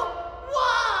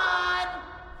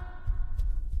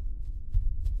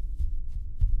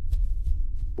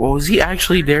 Well, was he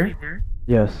actually there?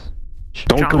 Yes.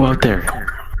 Don't go out there.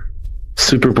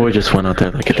 Superboy just went out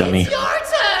there like a dummy.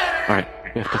 Alright,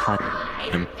 we have to find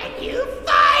him.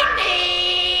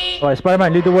 Alright,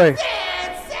 Spider-Man, lead the way.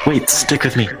 Wait, stick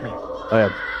with me. I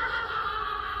am.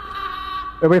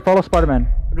 Everybody follow Spider-Man.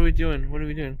 What are we doing? What are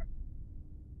we doing?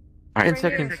 10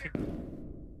 seconds.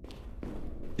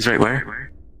 He's right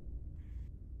where?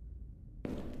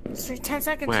 10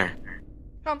 seconds. Where?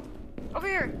 Come. Over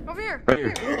here. Over here. Right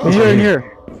Over here. In here, in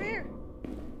here. Over here.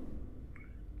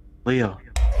 Leo.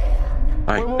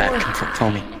 Alright, Bat, come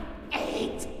follow me.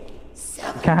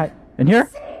 Can't hide. In here?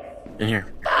 In here.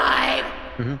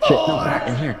 Shit. No,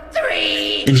 in here.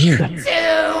 In here.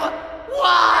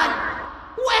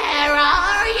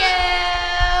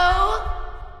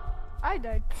 I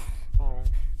died. Oh.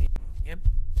 Yep.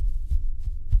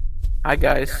 Hi,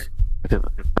 guys. I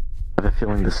have a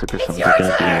feeling the super sons are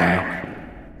gonna be around.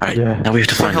 Alright, Yeah. now we have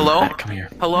to find hello? him. Bat, come here.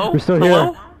 Hello? We're still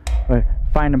Hello? here. Alright,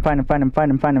 find him, find him, find him,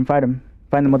 find him, find him, find him.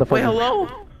 Find the motherfucker. Wait, hello?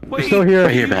 Wait, still here.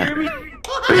 Right here, Bat. Hear me?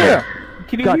 Right here.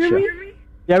 Can you Gotcha. hear me?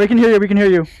 Yeah, we can hear you, we can hear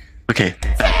you. Okay,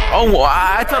 Bat, Oh, well,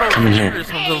 I thought I was Come in here here. or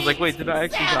something. I was like, wait, did I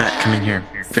actually die? Bat, come in here.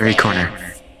 Very corner.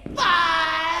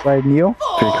 Right, Neo?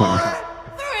 Very corner.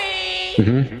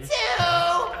 Mm-hmm.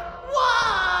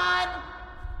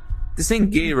 This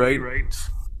ain't gay, right?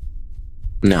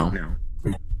 No.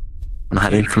 I'm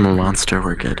hiding from a monster,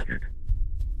 we're good.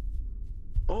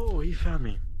 Oh, he found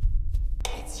me.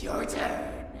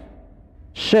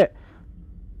 Shit.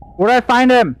 Where'd I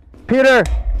find him? Peter!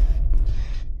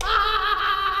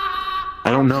 I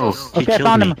don't know. He Okay, I killed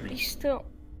found me. him. He's still.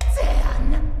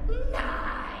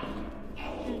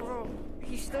 Bro,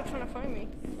 he's still trying to find me.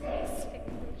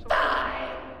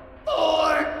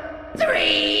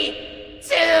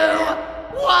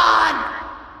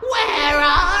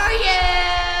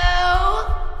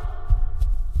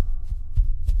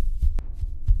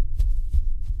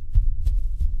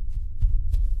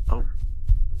 Oh,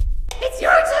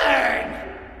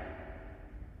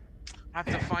 I have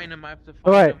to find find him. I have to find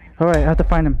Alright, him. alright, I have to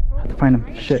find him. I have to find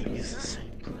him. Shit. He's the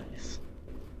same place.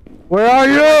 Where are How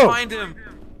do I you? find him?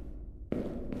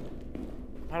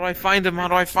 How do I find him? How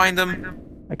do I find him?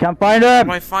 I can't find How him.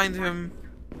 do I find him?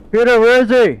 Peter, where is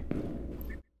he?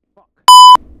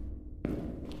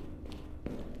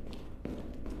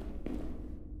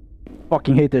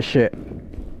 Fucking hate this shit.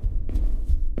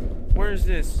 Where is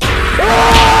this?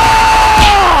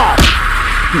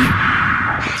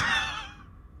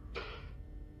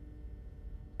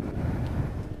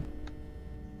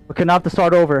 Okay, now I have to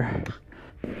start over.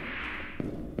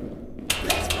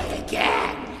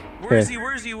 Where is he?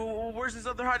 Where is he? Where's his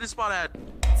other hiding spot at?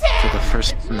 For the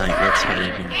first night, let's hide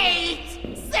in here.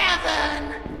 8,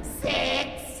 7,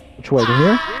 6, Which way? To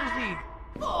here? Where is he?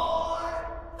 4,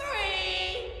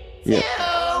 3, Yep. 2,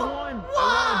 I 1.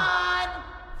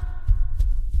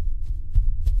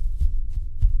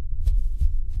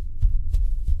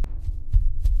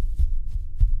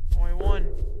 Oh, I won.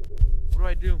 What do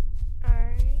I do?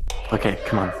 Alright. Okay,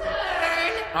 come on.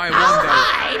 Alright, I'll one guy.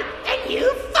 hide and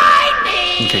you find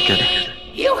me. Okay, good.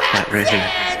 You have Right here.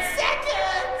 10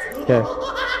 seconds. Okay.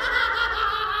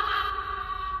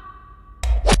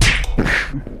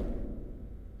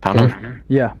 Found him?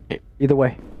 Yeah. Either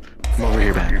way. Come over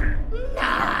here, back.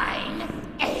 9,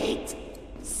 8,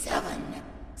 7,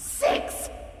 6,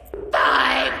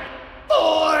 5,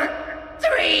 4,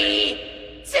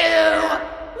 3, 2,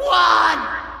 1.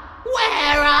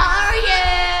 Where are you?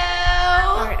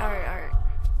 Alright.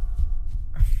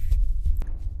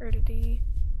 Where did he?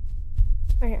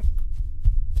 Right here.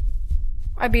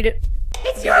 I beat it.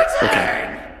 It's your turn.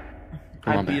 Okay.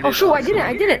 Come on, back. Oh shoot, I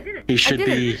did it. He should did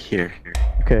be here.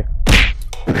 Okay.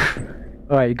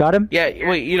 Alright, you got him? Yeah,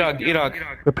 wait, E-Dog.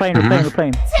 We're playing.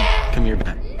 Come here,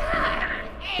 back. 9,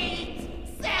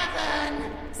 8,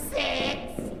 7, 6,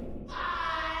 5,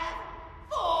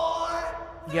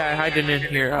 4, Yeah, I hide it in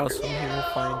here. I'll come here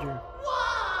and find you. 1.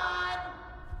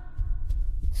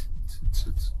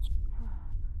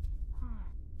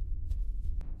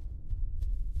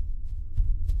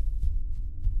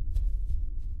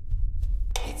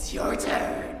 It's your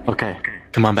turn. Okay,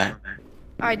 come on, back.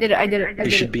 I did it. He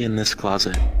should be in this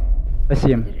closet. I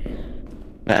see him.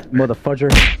 Back. Motherfudger.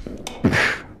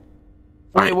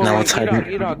 Alright, wait, now wait, let's hide.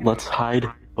 E-Dog. Let's hide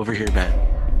over here, back.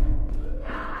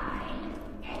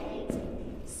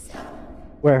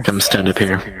 Where? Come stand up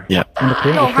here. Yep. In the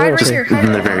clear? No, hide right Just here.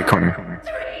 in the very corner.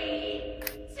 3,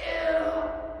 2,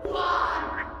 1.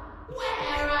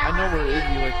 Where I know where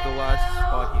Izzy, like the last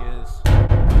spot he is.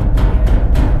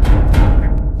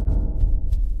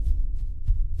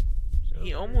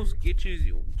 He almost gets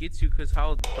you because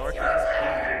how dark it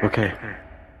is. Okay.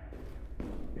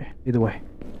 Either way.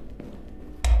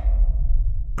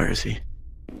 Where is he?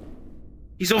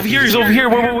 He's over here.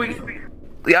 Wait.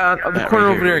 Yeah, on the That corner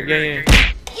right over there. here.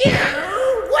 Yeah.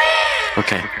 you win.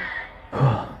 Okay.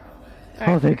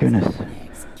 Oh, thank goodness.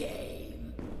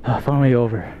 Finally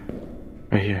over.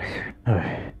 Right here.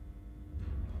 Alright.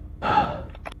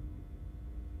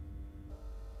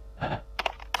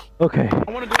 Okay.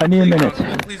 I need a minute.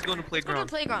 Please go to Go to the playground.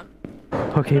 playground.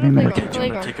 Okay, give me a minute. Okay, do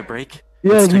you want to take a break?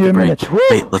 Yeah, Let's give me take a break. minute. Woo!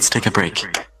 Wait, let's take a break.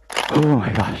 Oh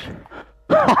my gosh.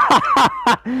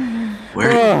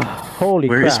 Holy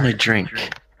Where crap. is my drink?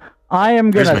 I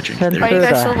am Where's gonna my drink? censor There Why you the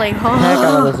guys so like, heck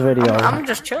out of this video. I'm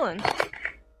just chilling.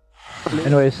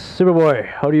 Anyways, Superboy,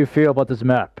 how do you feel about this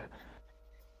map?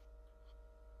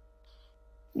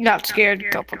 Got scared a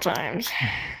couple times.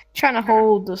 Trying to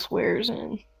hold the squares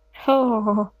in.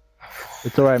 Oh.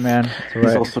 It's alright, man. It's He's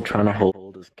alright. also trying to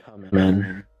hold his comment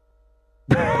in.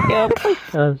 Yep.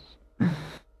 Yes.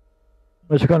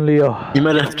 What you gonna Leo? You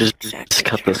might have to just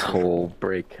cut this whole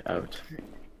break out.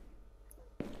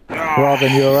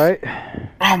 Robin, you alright?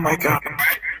 Oh my god.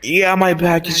 Yeah, my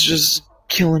back is just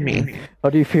killing me. How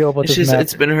do you feel about It's this just, map?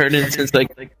 it's been hurting since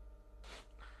like,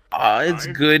 it's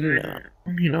good,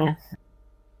 you know.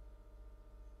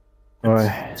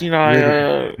 Alright. You know,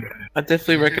 I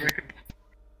definitely recommend.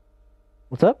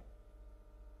 What's up?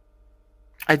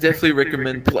 I definitely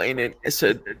recommend playing it.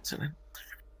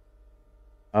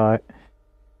 Alright.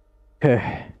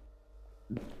 Okay.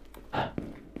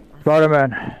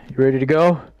 Spider-Man, you ready to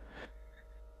go?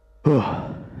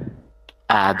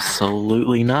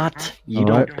 Absolutely not. You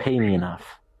Alright. don't pay me enough.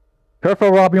 Careful,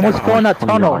 Rob, you almost Oh, fall in that $20.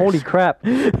 tunnel. Holy crap.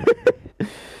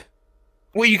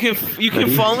 Wait, you can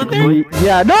Ready? fall in there?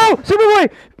 Yeah, no! Superboy!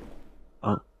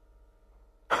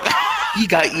 He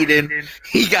got eaten.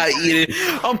 He got eaten.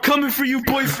 I'm coming for you,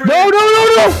 boyfriend. No, no,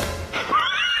 no, no!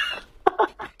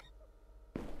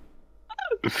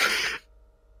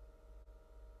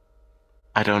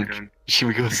 I don't. Should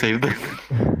we go save them?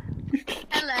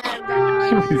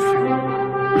 She was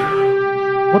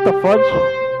What the fudge?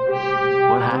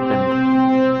 What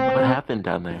happened? What happened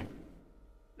down there?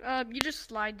 You just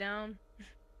slide down.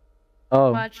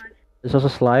 Oh, Watch. is this a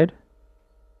slide?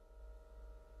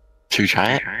 Should we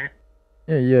try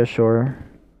it? Yeah, sure.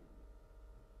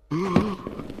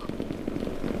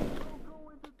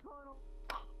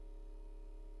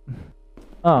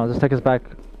 Oh, just take us back.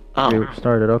 Oh, We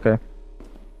started, okay.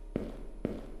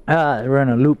 Ah, we're in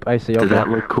a loop, I see, okay. did that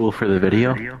look cool for the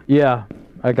video? Yeah,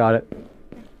 I got it.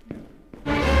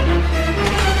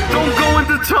 Don't go in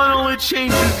the tunnel, it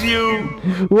changes you!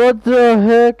 What the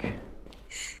heck?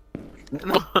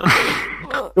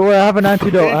 Oh, I have an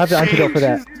antidote. I have an antidote for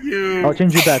that. I'll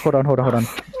change you back. Hold on. Oh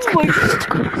my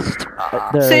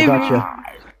God. There, Save I me. got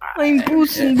I'm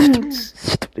Boots and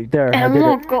Boots. you. There, I And did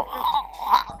look, it. go.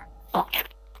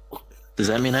 Does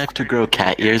that mean I have to grow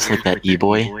cat ears like that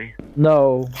e-boy?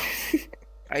 No,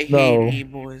 I No. hate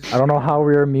e-boys. I don't know how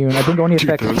we're immune. I think it only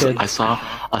affects kids. I saw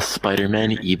a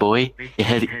Spider-Man e-boy. It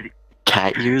had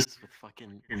cat ears with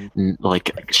fucking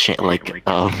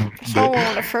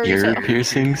ear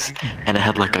piercings, and it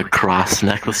had like a cross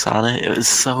necklace on it. It was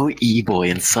so e-boy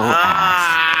and so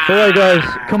ass. Alright, guys,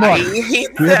 come on. hate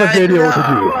We have a that. video to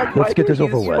No. do. Let's get this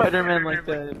over with. Spider-Man like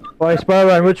that. Alright,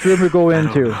 Spider-Man, which room we go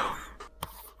into?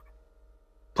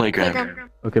 Playground.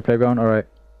 Okay, playground. All right.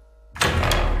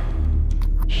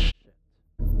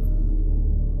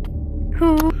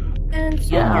 Who and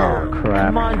Oh crap.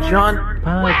 Come on, John.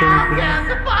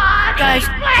 guys, use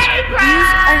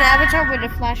an avatar with a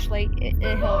flashlight. It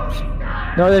helps.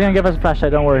 No, they're gonna give us a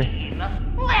flashlight. Don't worry.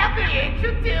 Let me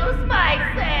introduce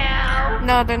myself.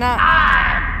 No, they're not.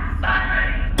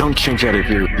 Don't change out of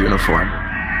your uniform.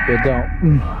 They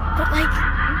don't. But like,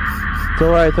 It's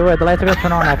alright. It's alright. The lights are gonna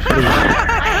turn on actually.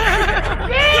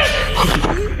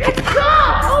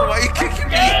 Why are you kicking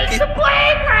me? It's the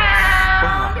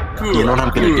playground. You know what I'm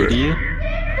gonna do to you?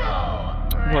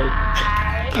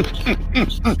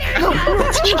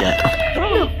 That's what you get.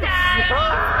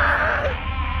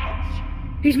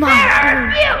 he's mine. Oh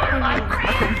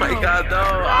my god, no.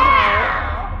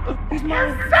 Some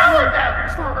of them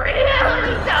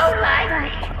really don't like me.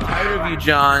 Tired of you,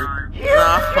 John. You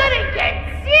shouldn't get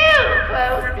too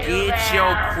close to Get them.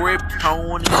 your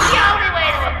Kryptonian. The only way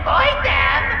to avoid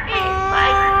them is by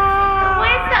using the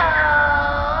whistle.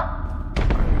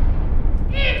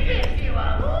 It gives you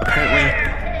a Apparently,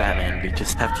 Batman, we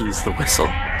just have to use the whistle.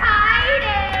 hiding.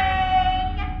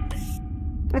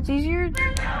 It's easier.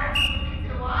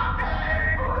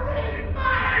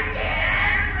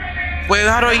 Wait,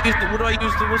 how do I use the, what do I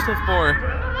use the whistle for?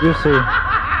 You see.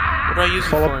 What do I use it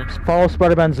for? Follow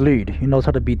Spider-Man's lead. He knows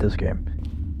how to beat this game.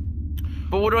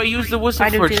 But what do I use the whistle I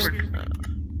do for? too.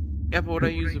 Yeah, but what do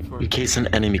I use it for? In case an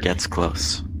enemy gets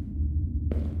close.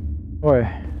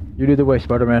 Alright, you do the way,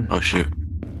 Spider-Man. Oh shoot.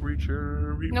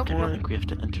 Nope. I think we have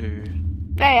to enter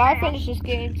Hey, I finished this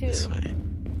game too. this way.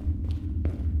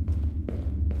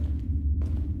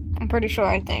 I'm pretty sure.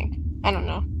 I think. I don't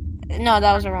know. No,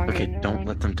 that was the wrong Okay, game. never don't mind.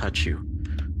 let them touch you.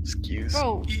 Excuse.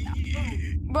 Bro,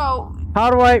 How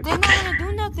do I? they're not gonna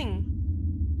do nothing.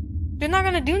 They're not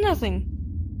gonna do nothing.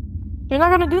 They're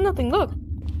not gonna do nothing. Look,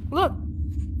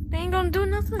 they ain't gonna do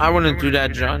nothing. I wouldn't do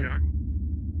that, John.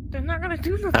 They're not gonna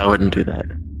do nothing. I wouldn't do that.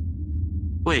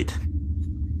 Wait,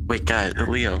 guys,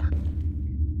 Leo.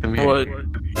 Come here. What?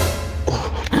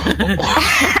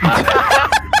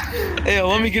 Hey,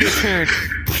 let me get a turn.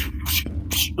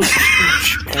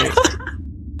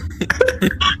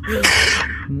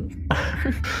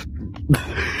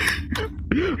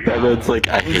 Batman's like,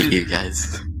 I hate you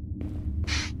guys.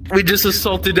 We just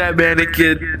assaulted that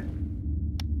mannequin.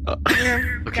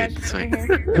 Okay, this way.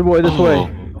 This way. This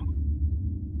way.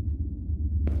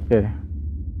 Okay.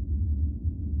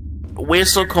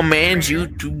 Whistle commands you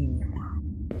to.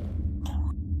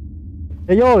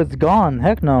 Hey, yo, it's gone.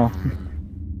 Heck no.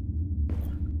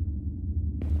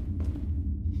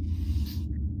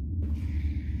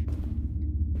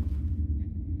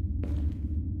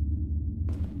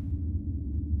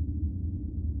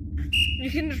 You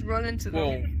can just run into them.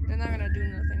 Whoa. They're not gonna do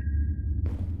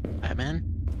nothing. Batman?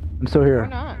 I'm still Or here.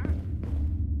 not.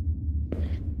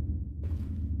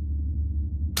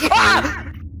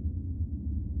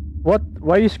 What?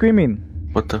 Why are you screaming?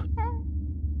 What the?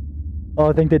 Oh,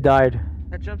 I think they died.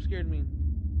 That jump scared me.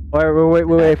 Alright, we'll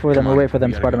wait for them. Come We'll on, wait for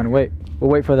them, we gotta Spider-Man. go. Wait. We'll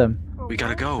wait for them. We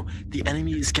gotta go. The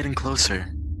enemy is getting closer.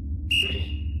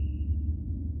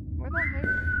 Where the heck?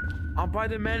 I'll buy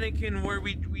the mannequin where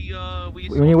we We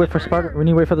need to wait for Spider. We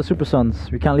need to wait for the Super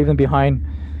Sons. We can't leave them behind.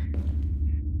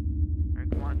 Alright,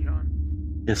 come on,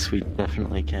 John. Yes, we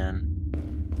definitely can.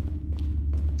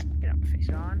 Get out my face.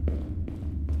 John.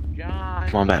 John.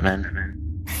 Come on,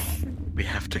 Batman. We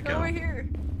have to Go go. over here.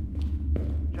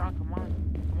 John, come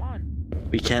on. Come on.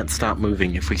 We can't stop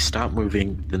moving. If we stop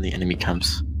moving, then the enemy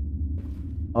comes.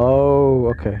 Oh,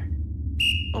 okay.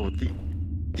 Oh,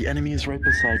 the enemy is right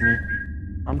beside me.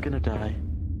 I'm gonna die.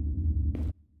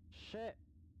 Shit.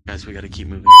 Guys, we gotta keep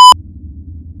moving.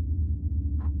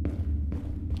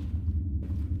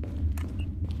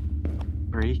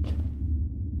 Break.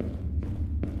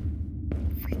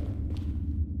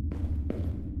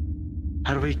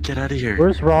 How do we get out of here?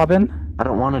 Where's Robin? I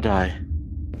don't want to die.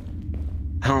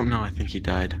 I don't know. I think he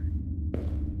died.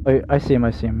 Wait, I see him.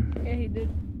 I see him. Yeah, he did.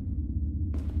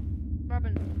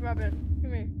 Robin,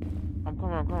 come here. I'm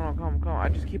coming. I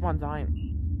just keep on dying.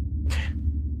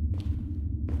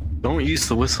 Don't use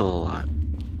the whistle a lot.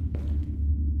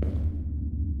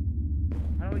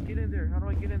 How do I get in there?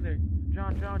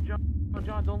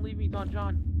 John, don't leave me,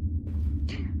 John.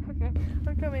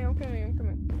 Okay, I'm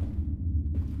coming.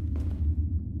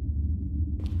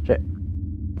 Shit.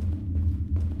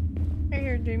 Right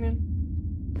here, Damien.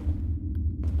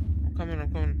 I'm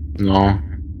coming. No.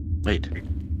 Wait.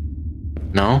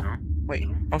 No? Wait.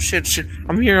 Oh shit.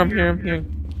 I'm here.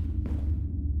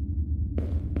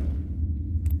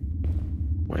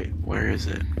 Wait, where is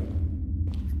it?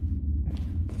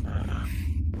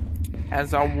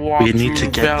 As I walk We need to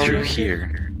through get valley. through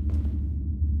here.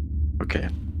 Okay,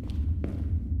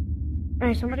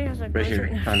 Alright, somebody has a right here.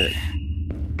 now. Found it.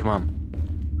 Come on.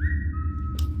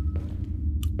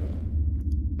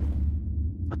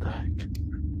 What the heck?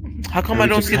 How come How I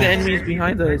do we don't get see the past? enemies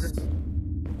behind us?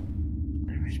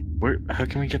 Where? How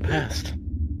can we get past?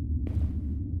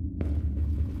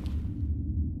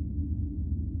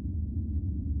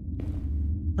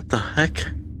 What the heck?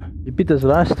 You beat this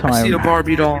last time. I see the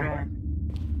Barbie doll.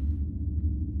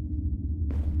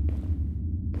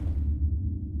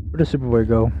 Where'd the Superboy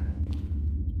go?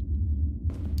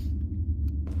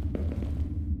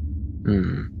 How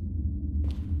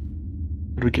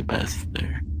do we get past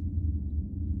there?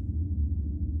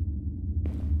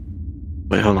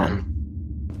 Wait, hold on.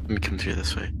 Let me come through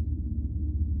this way.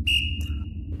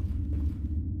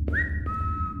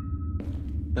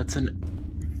 That's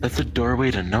a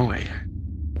doorway to nowhere.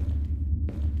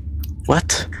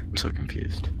 What? I'm so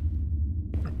confused.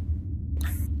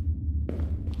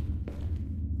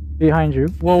 Behind you.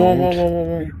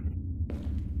 Whoa.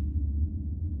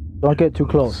 Don't get too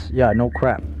close. Yeah, no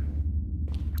crap.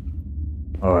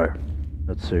 Alright.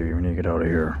 Let's see. We need to get out of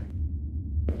here.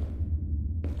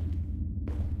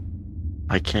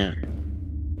 I can't.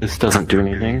 This doesn't do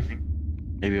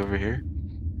anything. Maybe over here?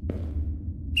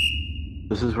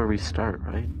 This is where we start,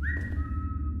 right?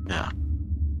 Yeah.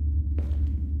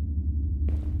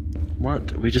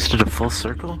 What? We just did a full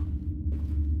circle?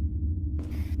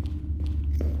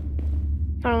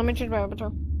 Alright, let me change my avatar.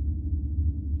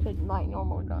 To my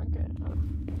normal donkey.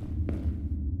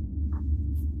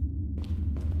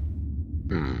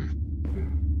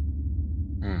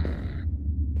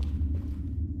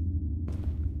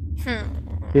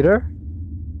 Peter?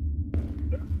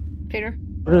 Peter?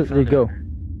 Where did he go?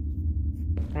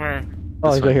 Where?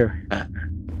 Oh, This he's way. right here.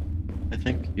 I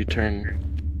think you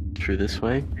turn through this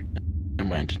way. Never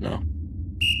mind, no.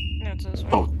 That's this way.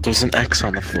 Oh, there's an X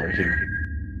on the floor here.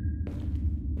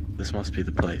 This must be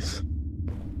the place.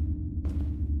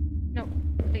 No,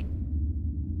 wait.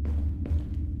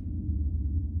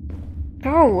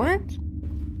 Oh, what?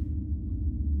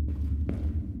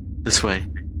 This way.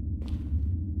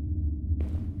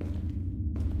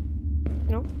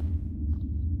 Nope.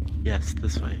 Yes,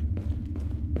 this way.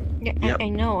 Yeah, Yep. I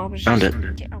know. I was Found just.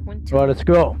 it. Yeah, I went to. Alright, let's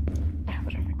go.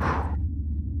 Whatever.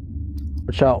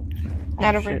 Watch out.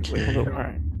 Not Oh, over. shit. Wait, hold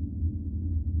on.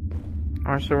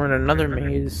 Alright, so we're in another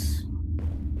maze.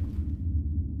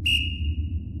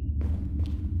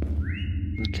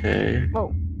 Okay.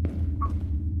 Whoa.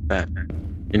 Bat.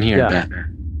 In here, Yeah. Bat.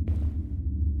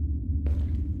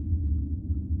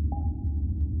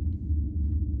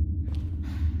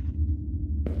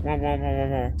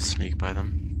 Whoa. Sneak by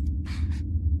them.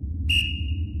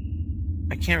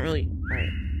 I can't really. Alright.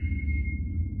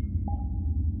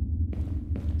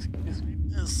 Excuse me,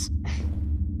 miss.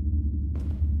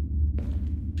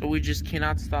 So we just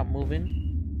cannot stop moving?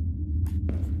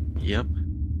 Yep.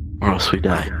 Or else we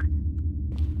die.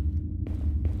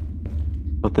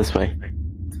 But this way.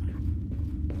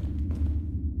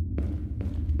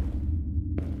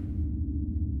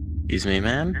 Excuse me,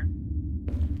 man.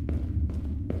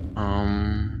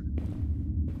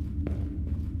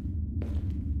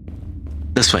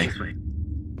 This way.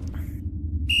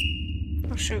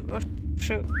 Oh, shoot. Oh,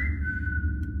 shoot.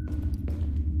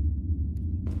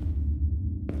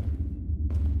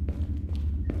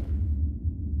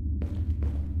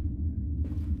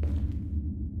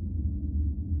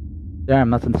 Damn,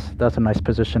 that's a nice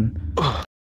position.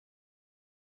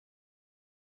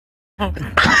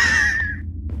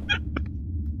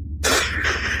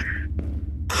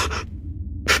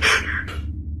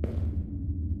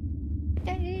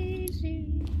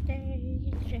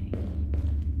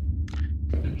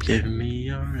 Give me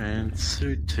your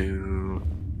answer to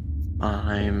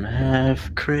I'm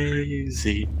half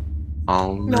crazy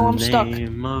on No, I'm the stuck.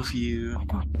 name of you.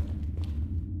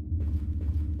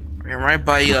 You're right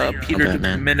by Peter bet, the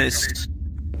man. Menace.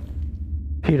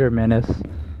 Peter Menace.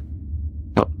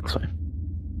 Oh, sorry.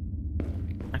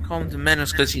 I call him the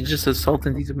Menace because he's just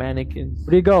assaulting these mannequins.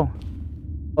 Where do you go?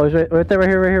 Oh, he's right there, right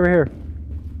here.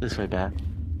 This way back.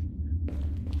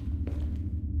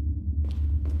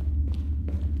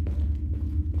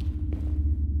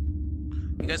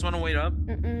 You guys want to wait up?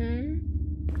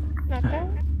 Not that.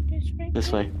 This way.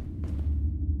 This way.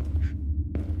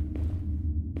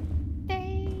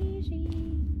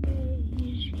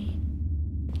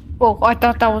 Whoa, I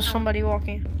thought that was somebody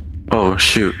walking. Oh,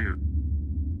 shoot.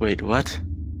 Wait, what?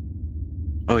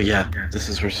 Oh, yeah. This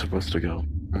is where we're supposed to go.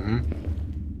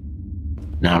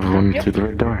 Now everyone through the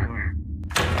red door.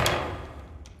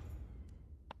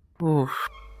 Oof.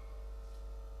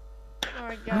 Oh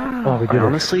my god. Oh, we I did it.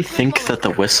 honestly think that the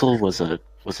whistle was a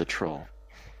troll.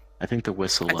 I think the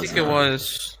whistle I was. think it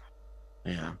was.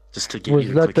 Yeah, just to get Was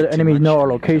you to let click the it too enemy much. know our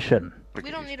location. We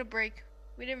don't need a break.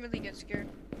 We didn't really get scared.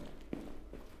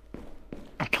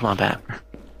 Come on, Bat.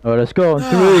 Alright, let's go.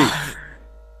 3,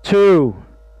 2,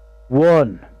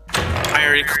 1. I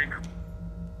already.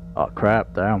 Oh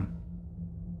crap! Damn.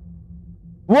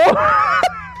 Whoa! What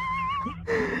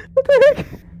the heck?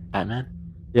 Batman?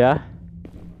 Yeah.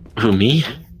 Who, me?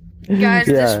 Guys,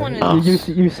 Yeah. this one is.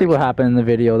 You see what happened in the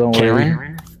video? Don't worry.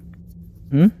 Karen?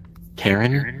 Hmm?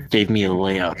 Karen gave me a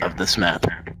layout of this map.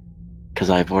 Because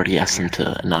I've already asked him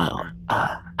to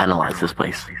analyze this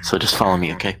place. So just follow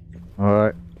me, okay?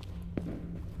 Alright.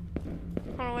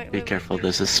 Oh, wait, Be wait, careful, wait.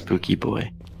 there's a spooky boy.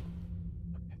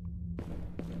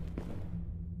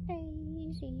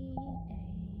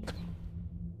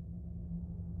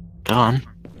 Go on.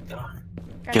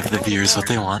 Guys, Give I the know viewers where what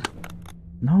to they go. want.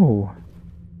 No.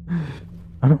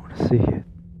 I don't want to see it.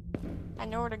 I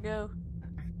know where to go.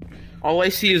 All I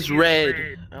see is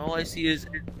red. All I see is.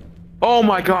 Oh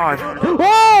my god!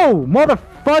 Whoa! Mother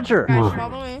fudger! Guys,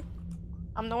 follow me.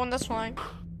 I'm the one that's flying.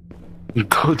 I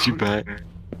told you, Bat.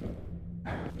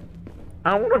 I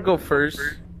don't want to go first.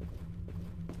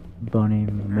 Bunny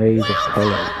maze of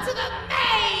color. To the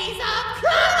maze of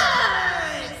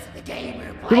colors! The game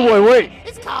we're Superboy, playing wait!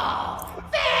 is called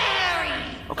Fairy!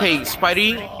 Okay,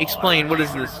 Spidey, explain. What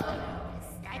is this?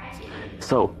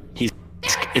 So,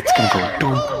 it's gonna go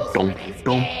dum, dum,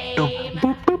 dum, dum,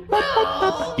 boop, boop, boop, boop,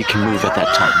 boop. You can move at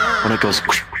that time. When it goes,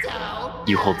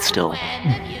 you hold still.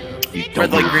 You don't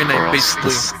Red, like, move, green light, or else basically.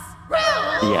 this-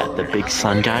 yeah, the big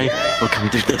sun guy will come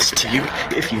do this to you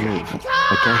if you move.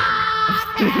 Okay?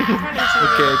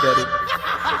 Okay, I got it.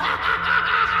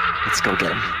 Let's go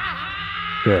get him.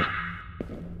 Okay.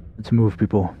 Let's move,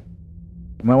 people.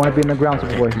 You might want to be in the ground,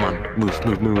 Okay, Superboy. come on. Move,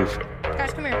 move, move.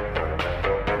 Guys, come here.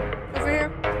 Over here.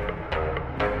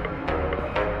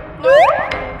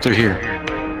 Through here.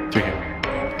 Through here.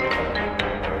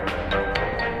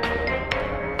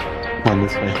 Come on,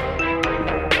 this way.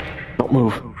 Don't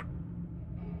move.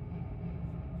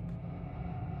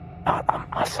 I'm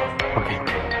awesome. Okay.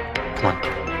 Come on.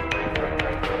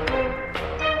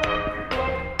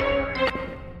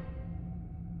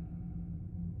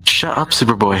 Shut up,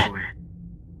 Superboy.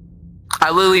 I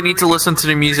literally need to listen to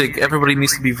the music. Everybody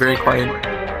needs to be very quiet.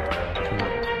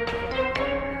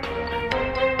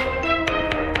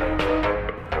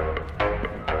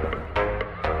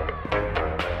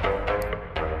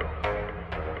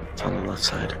 It's on the left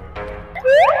side.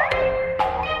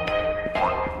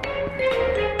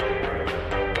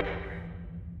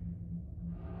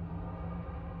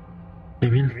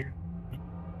 Damien?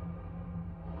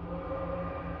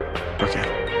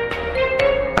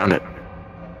 Okay. Found it.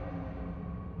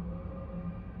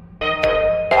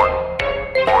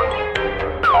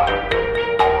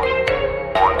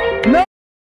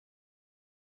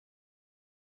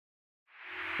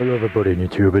 Hello everybody on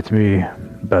YouTube, it's me,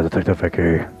 Bad Detective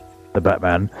Vicky, the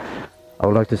Batman. I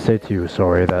would like to say to you,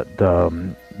 sorry that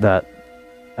that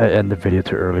I ended the video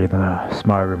too early in the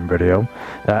Smile Room video.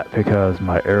 That because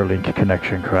my Airlink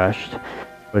connection crashed,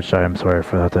 which I am sorry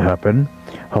for that to happen.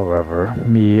 However,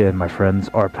 me and my friends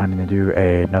are planning to do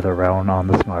another round on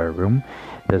the Smile Room.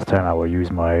 This time I will use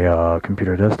my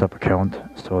computer desktop account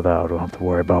so that I don't have to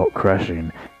worry about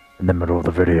crashing in the middle of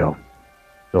the video.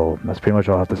 So that's pretty much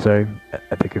all I have to say.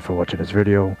 I thank you for watching this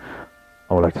video.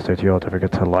 I would like to say to you all, don't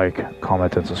forget to like,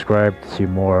 comment, and subscribe to see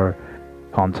more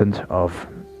content of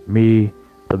me,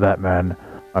 the Batman,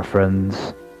 our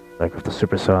friends, like with the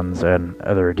Super Sons and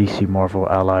other DC Marvel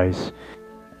allies,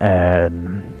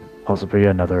 and possibly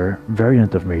another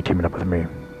variant of me teaming up with me.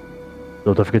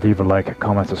 So don't forget to leave a like,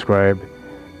 comment, subscribe,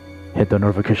 hit the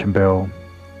notification bell,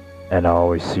 and I'll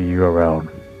always see you around.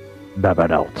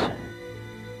 Batman out.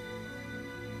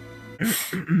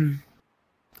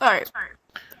 Alright.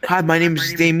 Hi, my name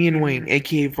is Damian Wayne,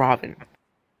 aka Robin.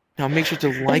 Now make sure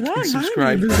to like and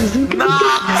subscribe.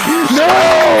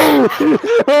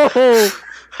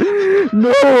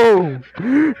 No!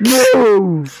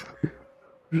 No!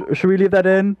 Should we leave that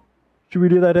in? Should we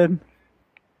leave that in?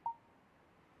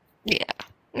 Yeah.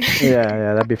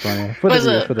 Yeah, that'd be funny. For the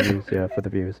views, for the views, yeah, for the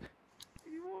views.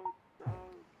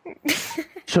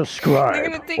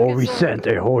 Subscribe, or we sent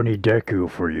a horny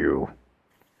Deku for you.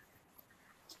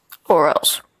 Or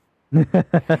else.